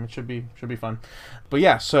game. It should be fun. But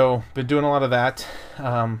yeah, so been doing a lot of that.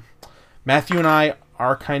 Matthew and I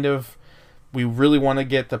are we really want to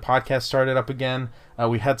get the podcast started up again.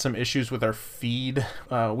 We had some issues with our feed.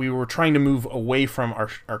 We were trying to move away from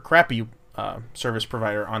our crappy service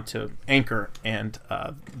provider onto Anchor, and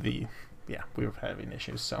we were having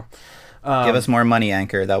issues. So give us more money,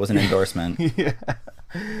 Anchor. That was an endorsement. Yeah.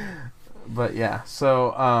 But yeah,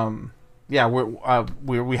 so we have a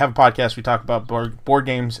podcast. We talk about board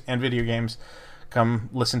games and video games. Come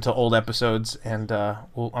listen to old episodes, and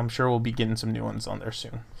I'm sure we'll be getting some new ones on there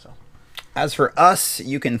soon. So, as for us,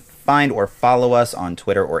 you can find or follow us on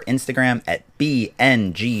Twitter or Instagram at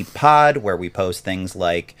BNGPod, where we post things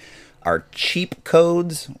like our cheap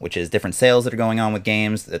codes, which is different sales that are going on with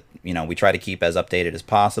games that we try to keep as updated as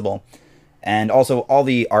possible. And also all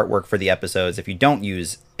the artwork for the episodes. If you don't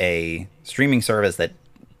use a streaming service that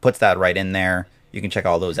puts that right in there, you can check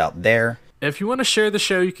all those out there. If you want to share the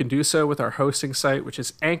show, you can do so with our hosting site, which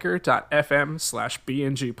is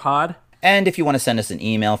anchor.fm/bngpod. And if you want to send us an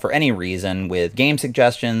email for any reason with game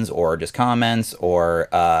suggestions or just comments, or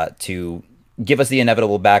to give us the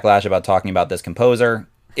inevitable backlash about talking about this composer,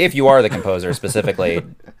 if you are the composer specifically,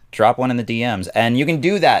 drop one in the DMs. And you can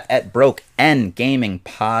do that at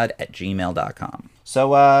brokengamingpod@gmail.com.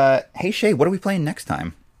 So, hey, Shay, what are we playing next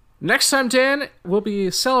time? Next time, Dan, we'll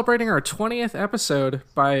be celebrating our 20th episode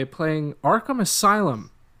by playing Arkham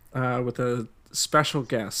Asylum with a special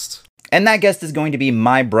guest. And that guest is going to be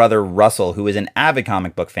my brother, Russell, who is an avid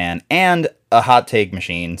comic book fan and a hot take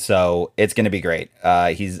machine, so it's going to be great.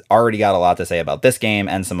 He's already got a lot to say about this game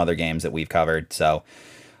and some other games that we've covered, so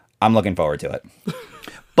I'm looking forward to it.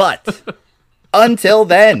 But until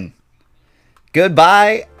then,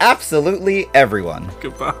 goodbye, absolutely everyone.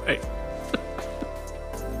 Goodbye.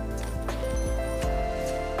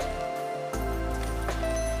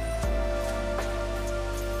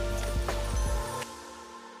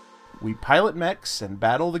 We pilot mechs and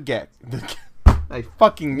battle the Gek. I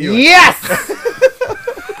fucking knew it. Yes!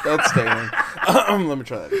 That's staying. Let me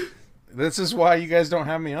try that. This is why you guys don't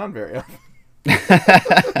have me on very often.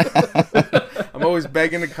 I'm always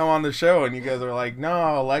begging to come on the show, and you guys are like,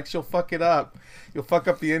 no, Lex, you'll fuck it up. You'll fuck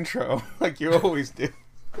up the intro like you always do.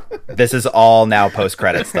 This is all now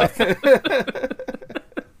post-credit stuff.